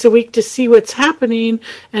twice a week to see what's happening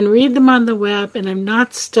and read them on the web, and I'm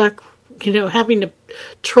not stuck having to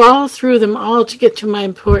trawl through them all to get to my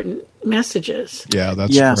important messages. Yeah,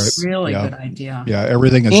 that's great. Really good idea. Yeah,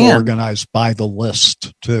 everything is organized by the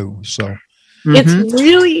list too. So it's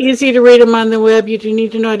really easy to read them on the web. You do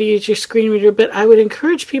need to know how to use your screen reader, but I would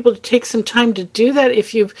encourage people to take some time to do that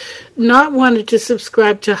if you've not wanted to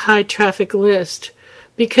subscribe to a high traffic list,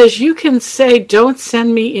 because you can say, don't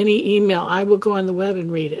send me any email. I will go on the web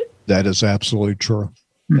and read it. That is absolutely true.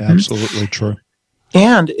 Absolutely true.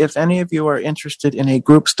 And if any of you are interested in a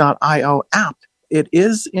groups.io app, it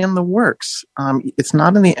is in the works. It's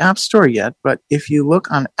not in the App Store yet, but if you look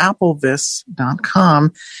on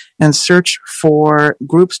applevis.com and search for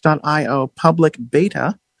groups.io public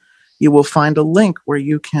beta, you will find a link where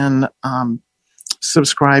you can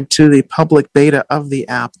subscribe to the public beta of the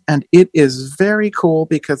app. And it is very cool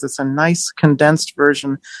because it's a nice condensed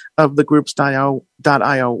version of the groups.io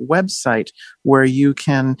website where you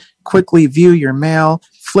can quickly view your mail,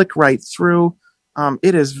 flick right through.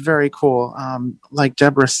 It is very cool. Like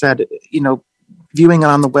Deborah said, viewing it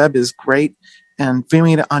on the web is great, and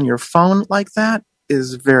viewing it on your phone like that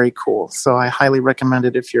is very cool. So I highly recommend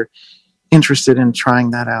it if you're interested in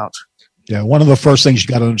trying that out. Yeah, one of the first things you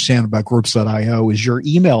got to understand about groups.io is your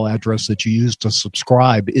email address that you use to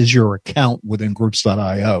subscribe is your account within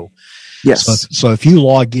groups.io. Yes. So if you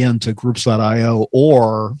log in to groups.io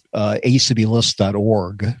or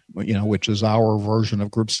acblist.org, which is our version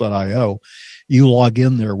of groups.io, you log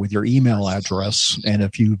in there with your email address. And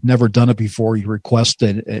if you've never done it before, you request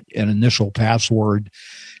an initial password,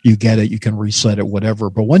 you get it, you can reset it,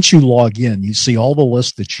 whatever. But once you log in, you see all the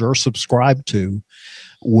lists that you're subscribed to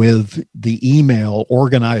with the email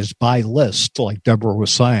organized by list, like Deborah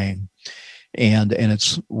was saying. And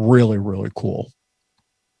it's really, really cool.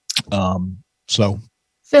 So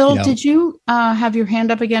Phil, did you have your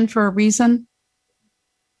hand up again for a reason?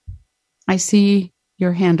 I see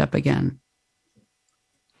your hand up again.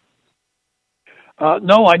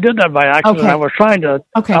 No, I did that by accident. Okay. I was trying to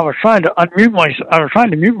unmute myself. I was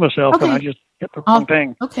trying to mute myself, Okay. and I just hit the wrong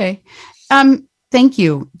thing. Okay. Thank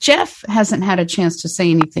you. Jeff hasn't had a chance to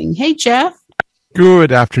say anything. Hey, Jeff.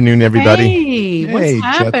 Good afternoon, everybody. Hey, what's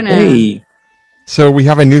happening? Hey. So we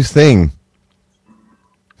have a new thing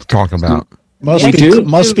to talk about.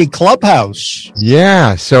 Must be Clubhouse.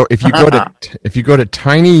 Yeah. So if you go to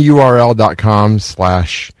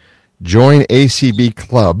tinyurl.com/join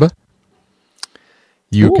ACB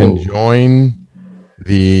you can join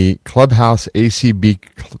the Clubhouse ACB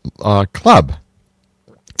club.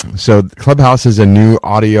 So Clubhouse is a new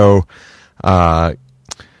audio. How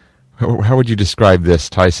would you describe this,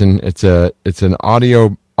 Tyson? It's an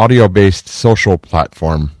audio based social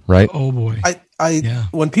platform, right? Oh boy!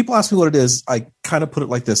 When people ask me what it is, I kind of put it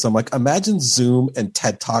like this. I'm like, imagine Zoom and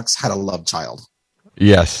TED Talks had a love child.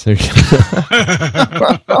 Yes,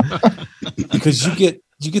 because you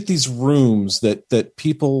get these rooms that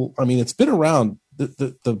people. I mean, it's been around.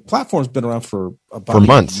 The platform's been around for about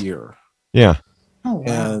months. A year. Yeah. Oh,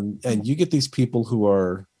 wow. And you get these people who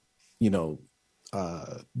are,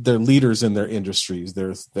 they're leaders in their industries.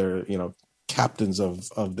 They're captains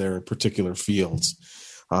of their particular fields,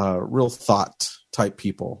 real thought type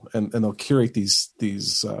people, and they'll curate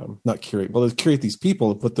they'll curate these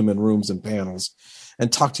people and put them in rooms and panels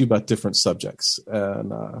and talk to you about different subjects.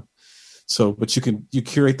 And but you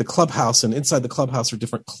curate the Clubhouse, and inside the Clubhouse are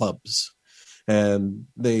different clubs. And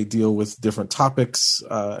they deal with different topics,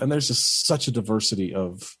 and there's just such a diversity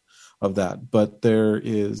of that. But there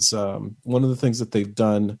is one of the things that they've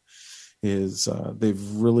done is they've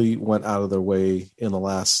really went out of their way in the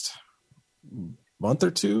last month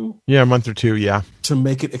or two. Yeah, a month or two. Yeah, to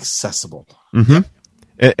make it accessible. Mm-hmm.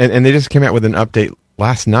 And they just came out with an update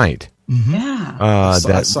last night. Mm-hmm. Yeah, I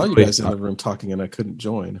saw you guys in the room talking, and I couldn't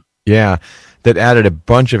join. Yeah, that added a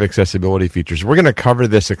bunch of accessibility features. We're going to cover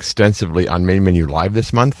this extensively on Main Menu Live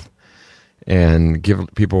this month and give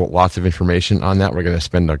people lots of information on that. We're going to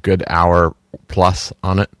spend a good hour plus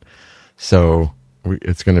on it. So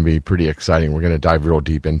it's going to be pretty exciting. We're going to dive real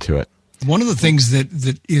deep into it. One of the things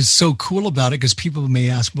that is so cool about it, because people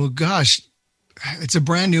may ask, well, gosh, it's a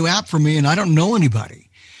brand new app for me and I don't know anybody.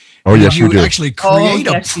 Oh, yes, you do. Actually create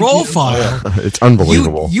a profile. It's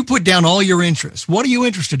unbelievable. You put down all your interests. What are you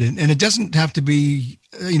interested in? And it doesn't have to be,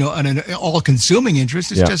 an all-consuming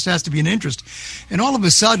interest. It just has to be an interest. And all of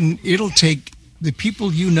a sudden, it'll take the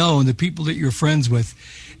people you know and the people that you're friends with,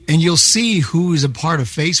 and you'll see who is a part of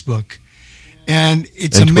Facebook. And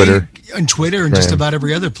it's amazing. And Twitter and just about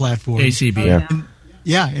every other platform. ACB.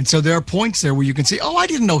 Yeah. And so there are points there where you can say, oh, I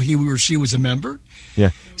didn't know he or she was a member. Yeah.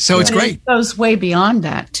 So it's great. It goes way beyond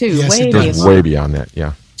that, too. Yes, way it does. Way beyond that,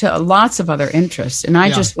 yeah. To lots of other interests. And I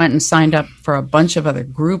just went and signed up for a bunch of other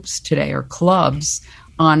groups today, or clubs,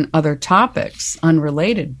 on other topics,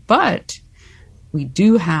 unrelated. But we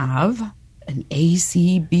do have an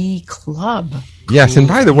ACB club. Yes, and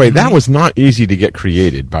by the way, that was not easy to get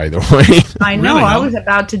created, by the way. I know. Really? I was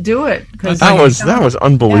about to do it. That was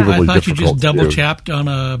unbelievably difficult. I thought you just double-tapped on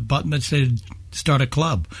a button that said start a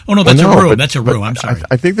club. Oh, no, that's a room. That's a room. I'm sorry.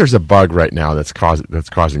 I think there's a bug right now that's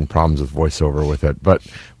causing problems with VoiceOver with it. But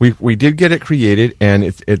we did get it created, and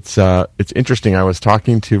it's interesting. I was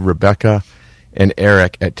talking to Rebecca and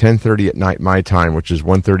Eric at 10:30 at night my time, which is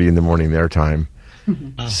 1:30 in the morning their time.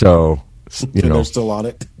 Mm-hmm. So they're still on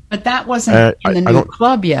it. But that wasn't in the new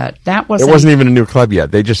club yet. It wasn't even a new club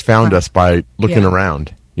yet. They just found us by looking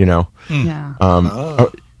around. Yeah.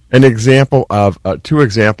 An example of two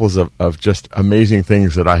examples of just amazing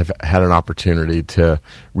things that I have had an opportunity to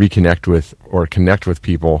reconnect with or connect with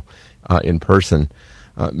people in person.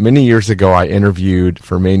 Many years ago, I interviewed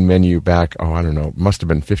for Main Menu back, must have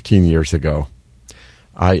been 15 years ago.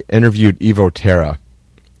 I interviewed Evo Terra.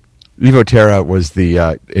 Evo Terra was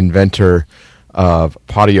the inventor of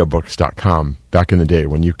Podiobooks.com back in the day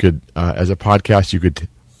when you could, as a podcast, you could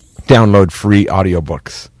download free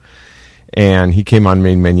audiobooks. And he came on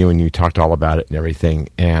Main Menu, and you talked all about it and everything.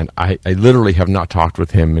 And I literally have not talked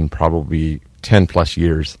with him in probably 10 plus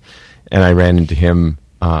years. And I ran into him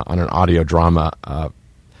on an audio drama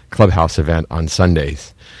Clubhouse event on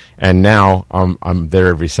Sundays. And now I'm there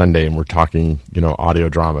every Sunday, and we're talking, audio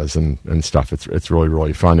dramas and stuff. It's really,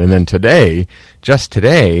 really fun. And then just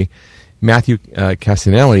today, Matthew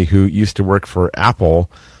Casanelli, who used to work for Apple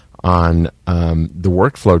on the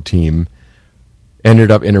workflow team,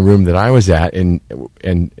 ended up in a room that I was at, and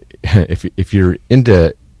if you're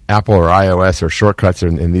into Apple or iOS or shortcuts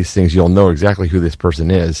and these things, you'll know exactly who this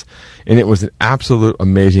person is. And it was an absolute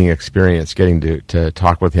amazing experience getting to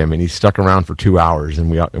talk with him. And he stuck around for 2 hours,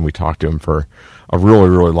 and we talked to him for a really,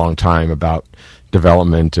 really long time about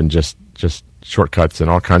development and just just shortcuts and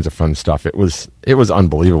all kinds of fun stuff. It was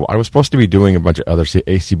unbelievable. I was supposed to be doing a bunch of other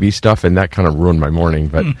ACB stuff, and that kind of ruined my morning,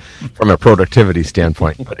 but from a productivity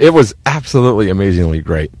standpoint. But it was absolutely amazingly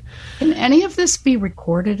great. Can any of this be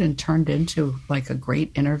recorded and turned into like a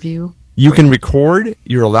great interview? You can record.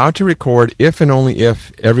 You're allowed to record if and only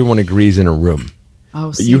if everyone agrees in a room.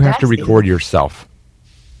 Oh, but you have to record yourself.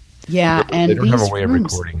 Yeah, and they don't have a way of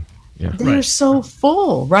recording. Yeah. They're so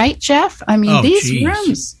full, right, Jeff? I mean, these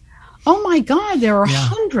rooms. Oh my God, there are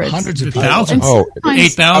hundreds of thousands.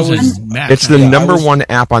 8,000 max. It's the number one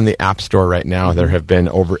app on the App Store right now. There have been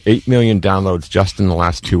over 8 million downloads just in the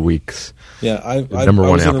last 2 weeks. Yeah, I was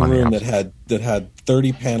in a room that had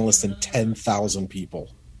 30 panelists and 10,000 people.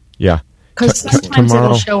 Yeah. Because sometimes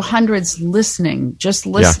it'll show hundreds listening, just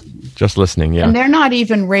listening. Yeah, just listening, yeah. And they're not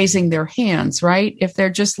even raising their hands, right? If they're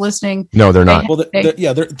just listening. No, they're not. Well, they're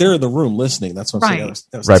in the room listening. That's what I'm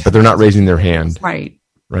saying. Right, but they're not raising their hand. Right.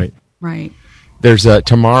 There's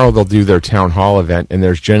tomorrow they'll do their town hall event, and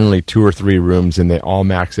there's generally 2 or 3 rooms, and they all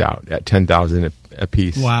max out at 10,000 a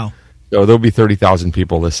piece. Wow. So there'll be 30,000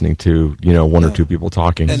 people listening to 1 or 2 people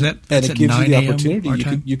talking. And it gives you the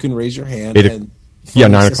opportunity. You can raise your hand.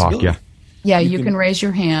 9 o'clock, yeah. Yeah, you can raise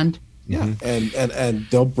your hand. Yeah, and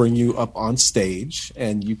they'll bring you up on stage,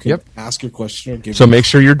 and you can ask your question or give. So make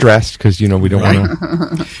sure you're dressed, because we don't want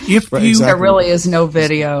to. There really is no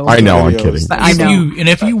video. I know, I'm kidding. But I know.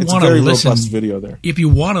 If you want to listen, video there. If you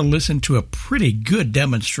want to listen to a pretty good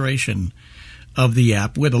demonstration of the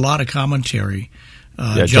app with a lot of commentary,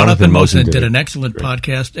 Jonathan Mosen did an excellent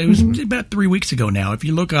podcast. It was about 3 weeks ago now. If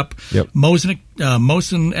you look up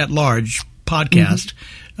Mosen at Large podcast,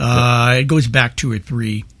 it goes back 2 or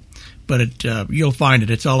 3. But you'll find it.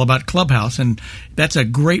 It's all about Clubhouse, and that's a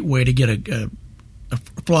great way to get a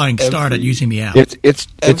flying start at using the app. It's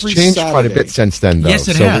changed quite a bit since then, though. Yes,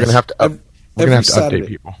 it has. We're going to have to update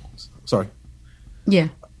people. Sorry. Yeah.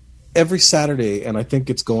 Every Saturday, and I think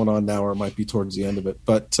it's going on now, or it might be towards the end of it.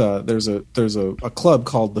 But there's a club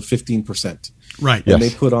called the 15%. Right. And they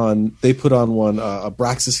put on one.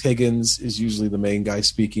 Abraxas Higgins is usually the main guy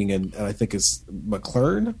speaking, and I think it's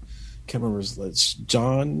McLaren. Can't remember, it's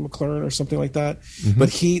John McLaren or something like that. But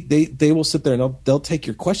they will sit there and they'll take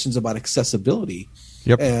your questions about accessibility.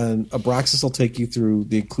 And Abraxas will take you through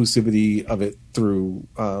the inclusivity of it through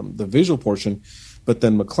the visual portion. But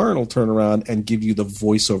then McLaren will turn around and give you the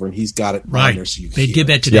voiceover, and he's got it right there, so you they did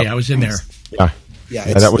that today. I was in there.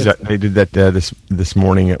 They did that this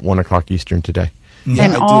morning at 1 o'clock Eastern today.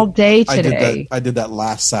 And all day today. I did that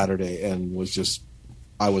last Saturday and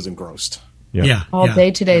I was engrossed. All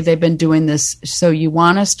day today they've been doing this. So you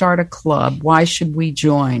want to start a club. Why should we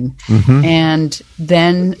join? And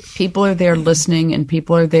then people are there listening, and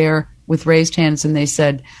people are there with raised hands, and they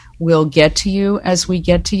said, we'll get to you as we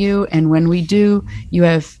get to you. And when we do, you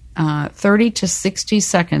have 30 to 60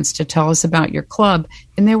 seconds to tell us about your club.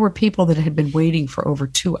 And there were people that had been waiting for over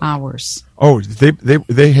 2 hours. Oh,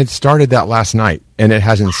 they had started that last night, and it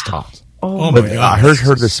hasn't stopped. Oh my God. I heard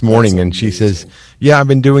her this morning, and she says, "Yeah, I've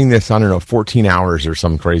been doing this, 14 hours or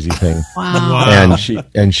some crazy thing." Wow.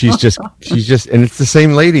 And she's just, and it's the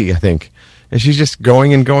same lady, I think, and she's just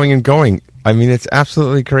going and going and going. I mean, it's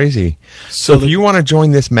absolutely crazy. So if you want to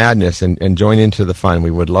join this madness and join into the fun,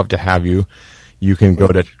 we would love to have you. You can go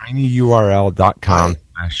to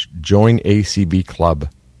tinyurl.com/joinacbclub.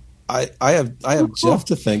 I have Jeff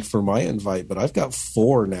to thank for my invite, but I've got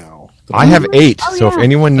 4 now. I have 8, so if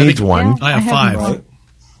anyone needs one. I have 5.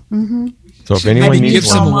 So if anyone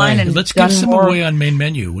needs one. Let's give some away on main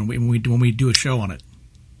menu when we do a show on it.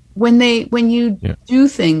 When you do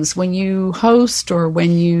things, when you host or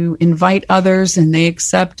when you invite others and they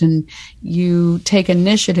accept and you take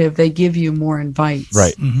initiative, they give you more invites.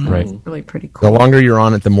 Right, right. It's really pretty cool. The longer you're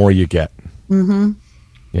on it, the more you get.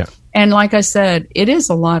 Yeah. And like I said, it is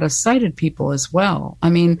a lot of sighted people as well. I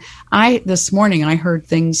mean, this morning I heard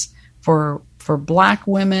things for black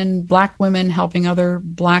women helping other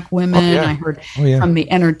black women. I heard from the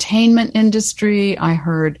entertainment industry. I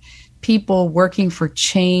heard people working for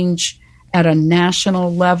change at a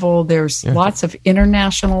national level. There's lots of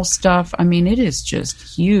international stuff. I mean, it is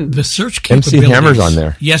just huge. The search capabilities. MC Hammer's on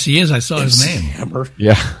there. Yes, he is. I saw his name. Hammer.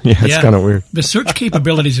 Yeah, it's kind of weird. The search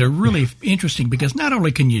capabilities are really interesting because not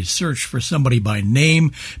only can you search for somebody by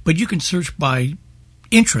name, but you can search by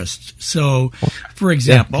interest. So, for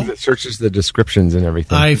example, it searches the descriptions and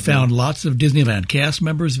everything. I found lots of Disneyland cast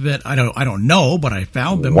members that I don't know, but I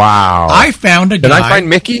found them. Wow! I found a guy. Did I find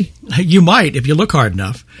Mickey? You might if you look hard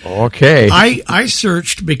enough. Okay. I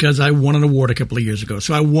searched because I won an award a couple of years ago.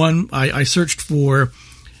 So I searched for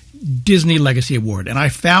Disney Legacy Award, and I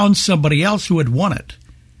found somebody else who had won it.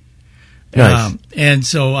 Nice. And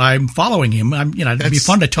so I'm following him. It'd be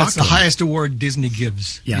fun to talk to him. That's the highest award Disney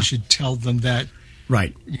gives. Yeah. You should tell them that.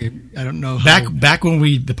 Right. I don't know. Back when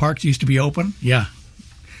the parks used to be open. Yeah.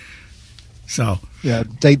 So. Yeah,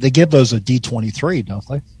 they give those a D23, don't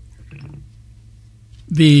they?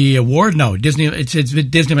 The award? No, Disney. It's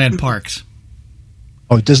Disneyland Parks.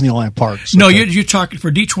 Oh, Disneyland Parks. No, you're talking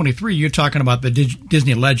for D23. You're talking about the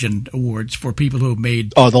Disney Legend Awards for people who have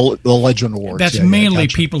made. Oh, the Legend Awards. That's mainly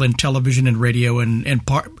people in television and radio and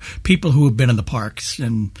people who have been in the parks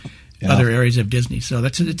and other areas of Disney. So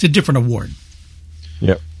it's a different award.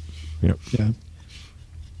 Yep. Yeah.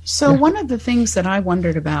 So one of the things that I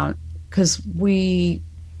wondered about, because we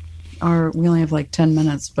only have like 10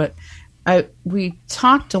 minutes, but we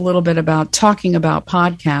talked a little bit about talking about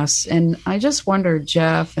podcasts, and I just wondered,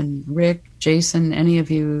 Jeff and Rick, Jason, any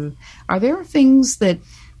of you, are there things that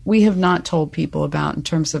we have not told people about in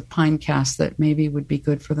terms of Pinecasts that maybe would be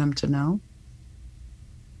good for them to know?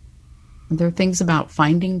 Are there things about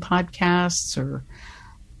finding podcasts or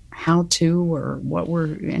how to, or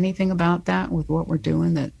anything about that with what we're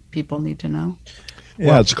doing that people need to know?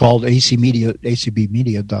 Yeah, it's called acbmedia.org.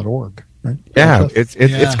 Right? Yeah,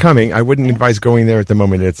 it's coming. I wouldn't advise going there at the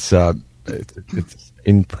moment. It's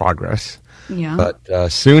in progress. Yeah.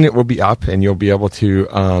 But soon it will be up, and you'll be able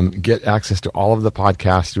to get access to all of the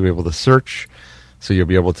podcasts. You'll be able to search, so you'll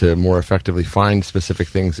be able to more effectively find specific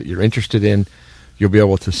things that you're interested in. You'll be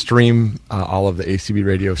able to stream all of the ACB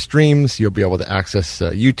radio streams. You'll be able to access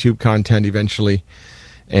YouTube content eventually,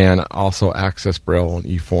 and also access Braille and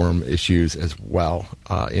e-form issues as well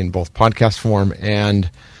in both podcast form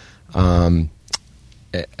and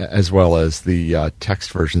as well as the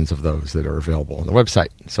text versions of those that are available on the website.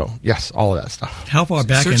 So, yes, all of that stuff. How far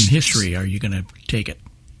back in history are you going to take it?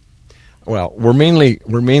 Well, we're mainly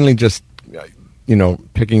just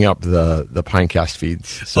picking up the Pinecast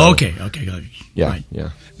feeds. So, okay. Yeah, right.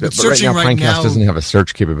 Yeah. But searching right now, Pinecast doesn't have a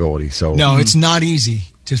search capability, so no, it's not easy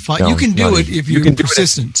to find. You can do it if you're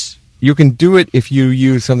persistent. You can do it if you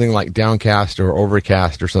use something like Downcast or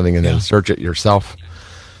Overcast or something, and then search it yourself.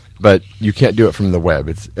 But you can't do it from the web.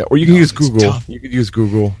 Or you can use Google. You could use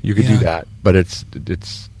Google. You could do that, but it's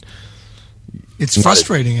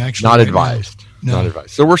frustrating. Actually, not advised. No. Not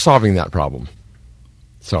advised. So we're solving that problem.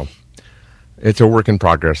 So it's a work in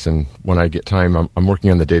progress, and when I get time, I'm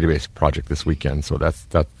working on the database project this weekend. So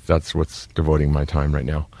that's what's devoting my time right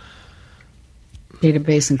now.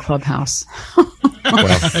 Database and Clubhouse. Well,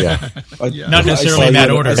 yeah. Not necessarily in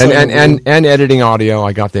that order. And editing audio.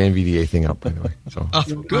 I got the NVDA thing up, by the way. So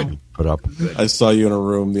good. Put up. I saw you in a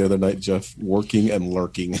room the other night, Jeff, working and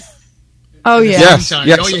lurking. Oh, yeah. Yes.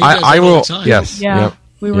 I will. Yes. Yeah. Yep.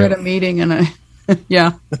 We were at a meeting and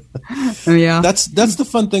yeah. Yeah. That's the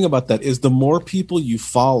fun thing about that is the more people you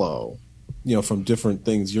follow, from different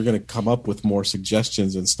things, you're going to come up with more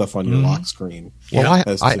suggestions and stuff on your lock screen. Well,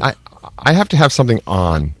 I have to have something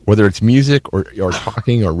on, whether it's music or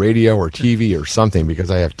talking or radio or TV or something, because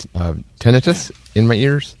I have tinnitus in my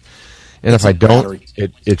ears. And if I don't,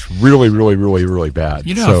 it's really, really, really, really bad.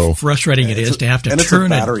 You know how frustrating it is to have to turn it. And it's a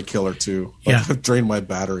battery killer, too. Yeah. I've drained my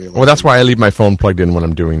battery. Well, that's why I leave my phone plugged in when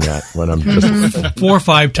I'm doing that. When I'm just 4 or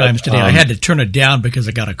 5 times today, I had to turn it down because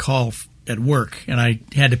I got a call at work, and I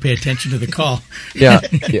had to pay attention to the call. Yeah.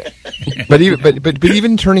 But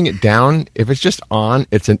even turning it down, if it's just on,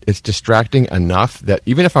 it's distracting enough that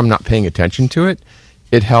even if I'm not paying attention to it,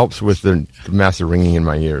 it helps with the massive ringing in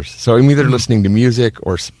my ears. So I'm either listening to music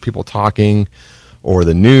or people talking, or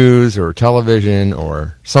the news or television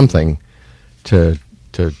or something to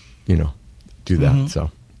do that.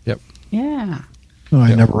 So yep. Yeah. Oh,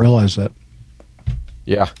 I never realized that.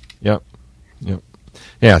 Yeah. Yep.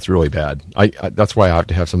 Yeah, it's really bad. I that's why I have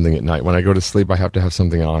to have something at night. When I go to sleep, I have to have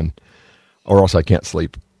something on, or else I can't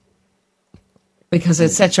sleep. Because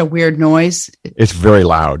it's such a weird noise. It's very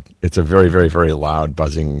loud. It's a very, very, very loud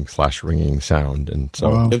buzzing / ringing sound, and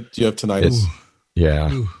so. Do you have tinnitus?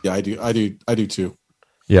 Yeah. Yeah, I do. I do too.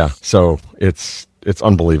 Yeah. So it's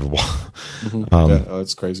unbelievable.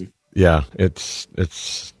 It's crazy. Yeah. It's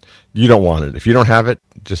you don't want it. If you don't have it,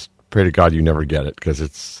 just pray to God you never get it, because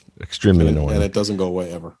it's extremely annoying. And it doesn't go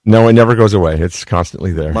away ever. No, it never goes away. It's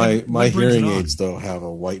constantly there. My hearing aids, though, have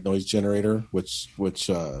a white noise generator, which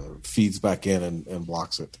feeds back in and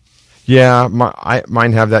blocks it. Yeah,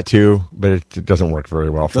 mine have that too, but it doesn't work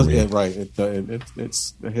very well for me. Yeah, right.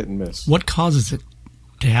 It's a hit and miss. What causes it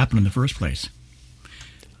to happen in the first place?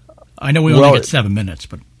 I know we only get 7 minutes,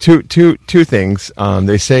 but two things.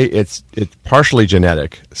 They say it's partially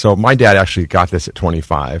genetic. So my dad actually got this at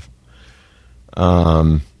 25.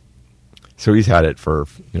 So he's had it for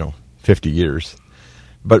 50 years,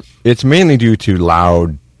 but it's mainly due to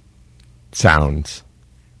loud sounds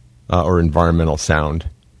or environmental sound.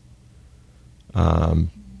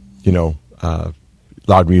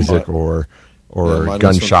 Loud music or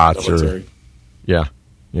gunshots or yeah.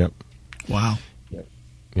 Yep. Wow.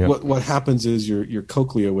 Yep. What happens is your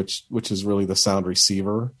cochlea, which is really the sound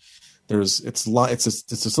receiver. It's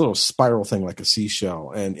this little spiral thing like a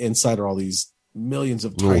seashell, and inside are all these millions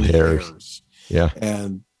of little tiny hairs. Yeah,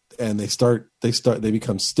 and they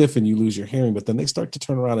become stiff, and you lose your hearing. But then they start to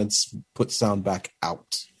turn around and put sound back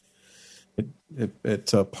out.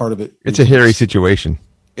 It part of it. It's a hairy situation.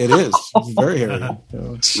 It is. It's very hairy.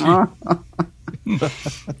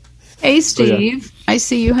 Hey, Steve. I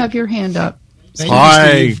see you have your hand up.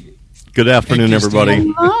 Hi. Good afternoon,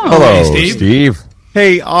 everybody. Hello, Steve.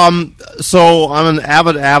 Hey, so I'm an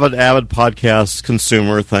avid podcast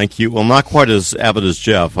consumer. Thank you. Well, not quite as avid as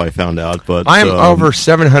Jeff, I found out, but I'm over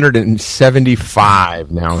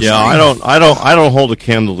 775 now. Yeah, Steve. I don't hold a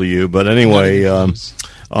candle to you, but anyway,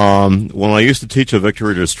 when I used to teach a Victor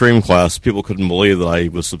Reader Stream class, people couldn't believe that I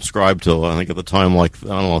was subscribed to, I think at the time,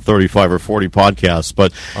 35 or 40 podcasts.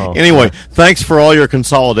 But anyway, thanks for all your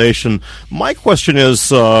consolidation. My question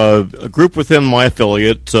is, a group within my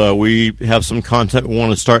affiliate, we have some content we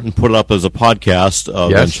want to start and put up as a podcast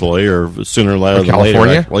eventually, or sooner or later than later,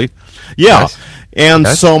 actually. Yeah. Yes. And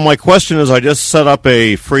so my question is, I just set up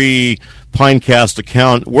a free Pinecast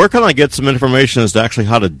account. Where can I get some information as to actually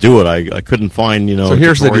how to do it? I couldn't find, So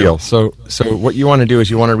here's tutorial. The deal. So what you want to do is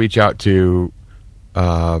you want to reach out to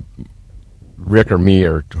Rick or me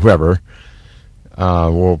or whoever.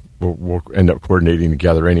 We'll end up coordinating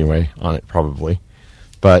together anyway on it probably.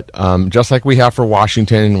 But just like we have for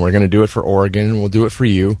Washington, we're going to do it for Oregon, and we'll do it for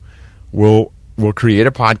you. We'll create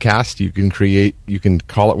a podcast. You can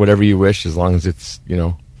call it whatever you wish, as long as it's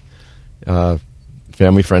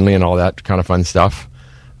family friendly and all that kind of fun stuff.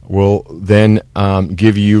 We'll then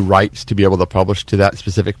give you rights to be able to publish to that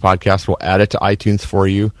specific podcast. We'll add it to iTunes for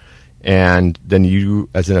you, and then you,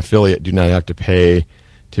 as an affiliate, do not have to pay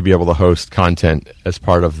to be able to host content as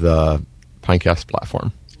part of the Pinecast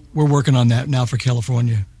platform. We're working on that now for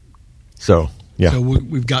California. So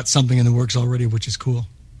we've got something in the works already, which is cool.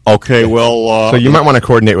 Okay, well... so you might want to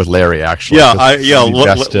coordinate with Larry, actually.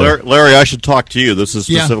 Larry, I should talk to you. This is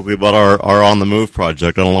specifically about our On the Move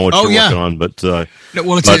project. I don't know what you're working on, but...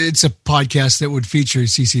 it's a podcast that would feature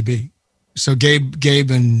CCB. So Gabe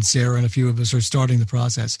and Sarah and a few of us are starting the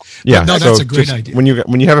process. But that's a great idea. When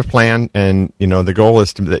you have a plan, and the goal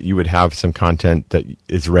is that you would have some content that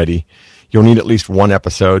is ready. You'll need at least one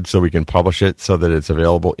episode so we can publish it so that it's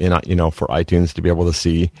available in for iTunes to be able to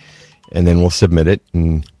see. And then we'll submit it,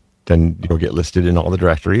 and then you'll get listed in all the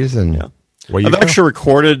directories. And I've actually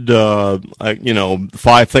recorded,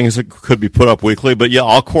 5 things that could be put up weekly. But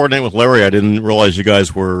I'll coordinate with Larry. I didn't realize you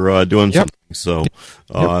guys were doing something. So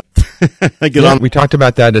get on. We talked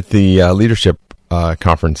about that at the leadership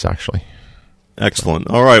conference, actually. Excellent.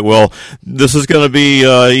 All right. Well, this is going to be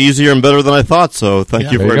easier and better than I thought. So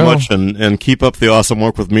thank you very much, and keep up the awesome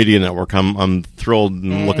work with Media Network. I'm thrilled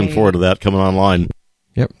and looking forward to that coming online.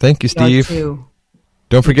 Yep. Thank you, Steve.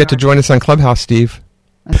 Don't forget to join us on Clubhouse, Steve.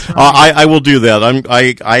 That's right. I will do that.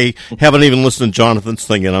 I haven't even listened to Jonathan's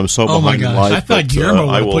thing yet. I'm so behind in life. I thought Guillermo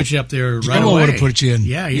would have put you up there right away. Guillermo would have put you in.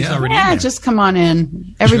 Yeah, he's already in there. Just come on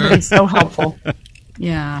in. Everybody's so helpful.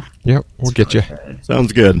 Yeah. Yep, we'll get you.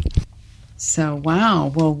 Sounds good. So,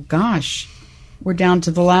 wow. Well, gosh. We're down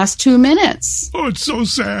to the last 2 minutes. Oh, it's so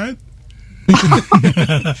sad.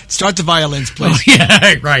 Start the violins, please. Oh,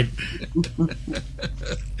 yeah, right.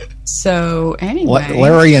 So, anyway.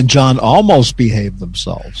 Larry and John almost behaved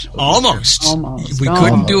themselves. Almost. We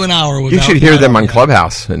couldn't do an hour without... You should hear them on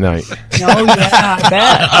Clubhouse at night. Oh, yeah,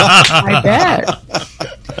 I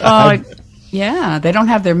bet. Yeah, they don't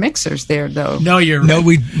have their mixers there, though. No, shoot!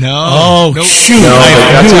 No,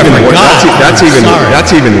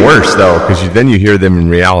 that's even worse, though, because then you hear them in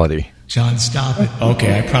reality. John, stop it.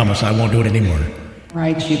 Okay, I promise I won't do it anymore.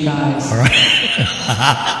 Right, you guys. All right.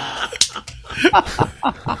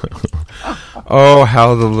 Oh,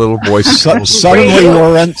 how the little boy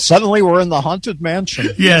suddenly we're in the haunted mansion.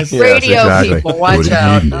 Yes, radio exactly. People, watch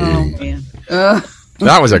out! Oh man,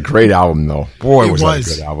 that was a great album, though. Boy, was that a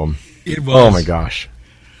good album. It was. Oh my gosh.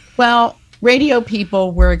 Well, radio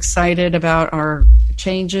people, we're excited about our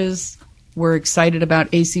changes. We're excited about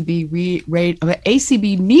ACB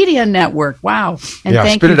Media Network. Wow. And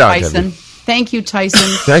thank you, Tyson. Thank you, Tyson.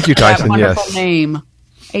 Thank you, Tyson. That wonderful name.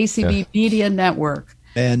 ACB Media Network.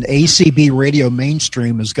 And ACB Radio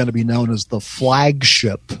Mainstream is going to be known as the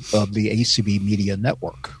flagship of the ACB Media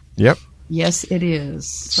Network. Yep. Yes, it is.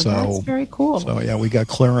 So that's very cool. So yeah, we got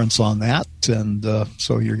clearance on that, and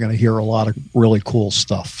so you're going to hear a lot of really cool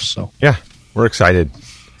stuff. So yeah, we're excited.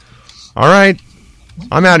 All right,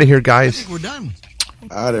 I'm out of here, guys. I think we're done.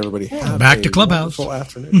 All right, everybody. Back to Clubhouse.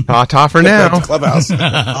 Afternoon. Ta for now. Back to Clubhouse.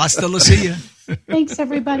 Hasta la see ya. Thanks,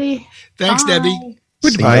 everybody. Thanks, Bye. Debbie.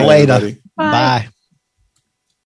 See you later. Bye. Bye.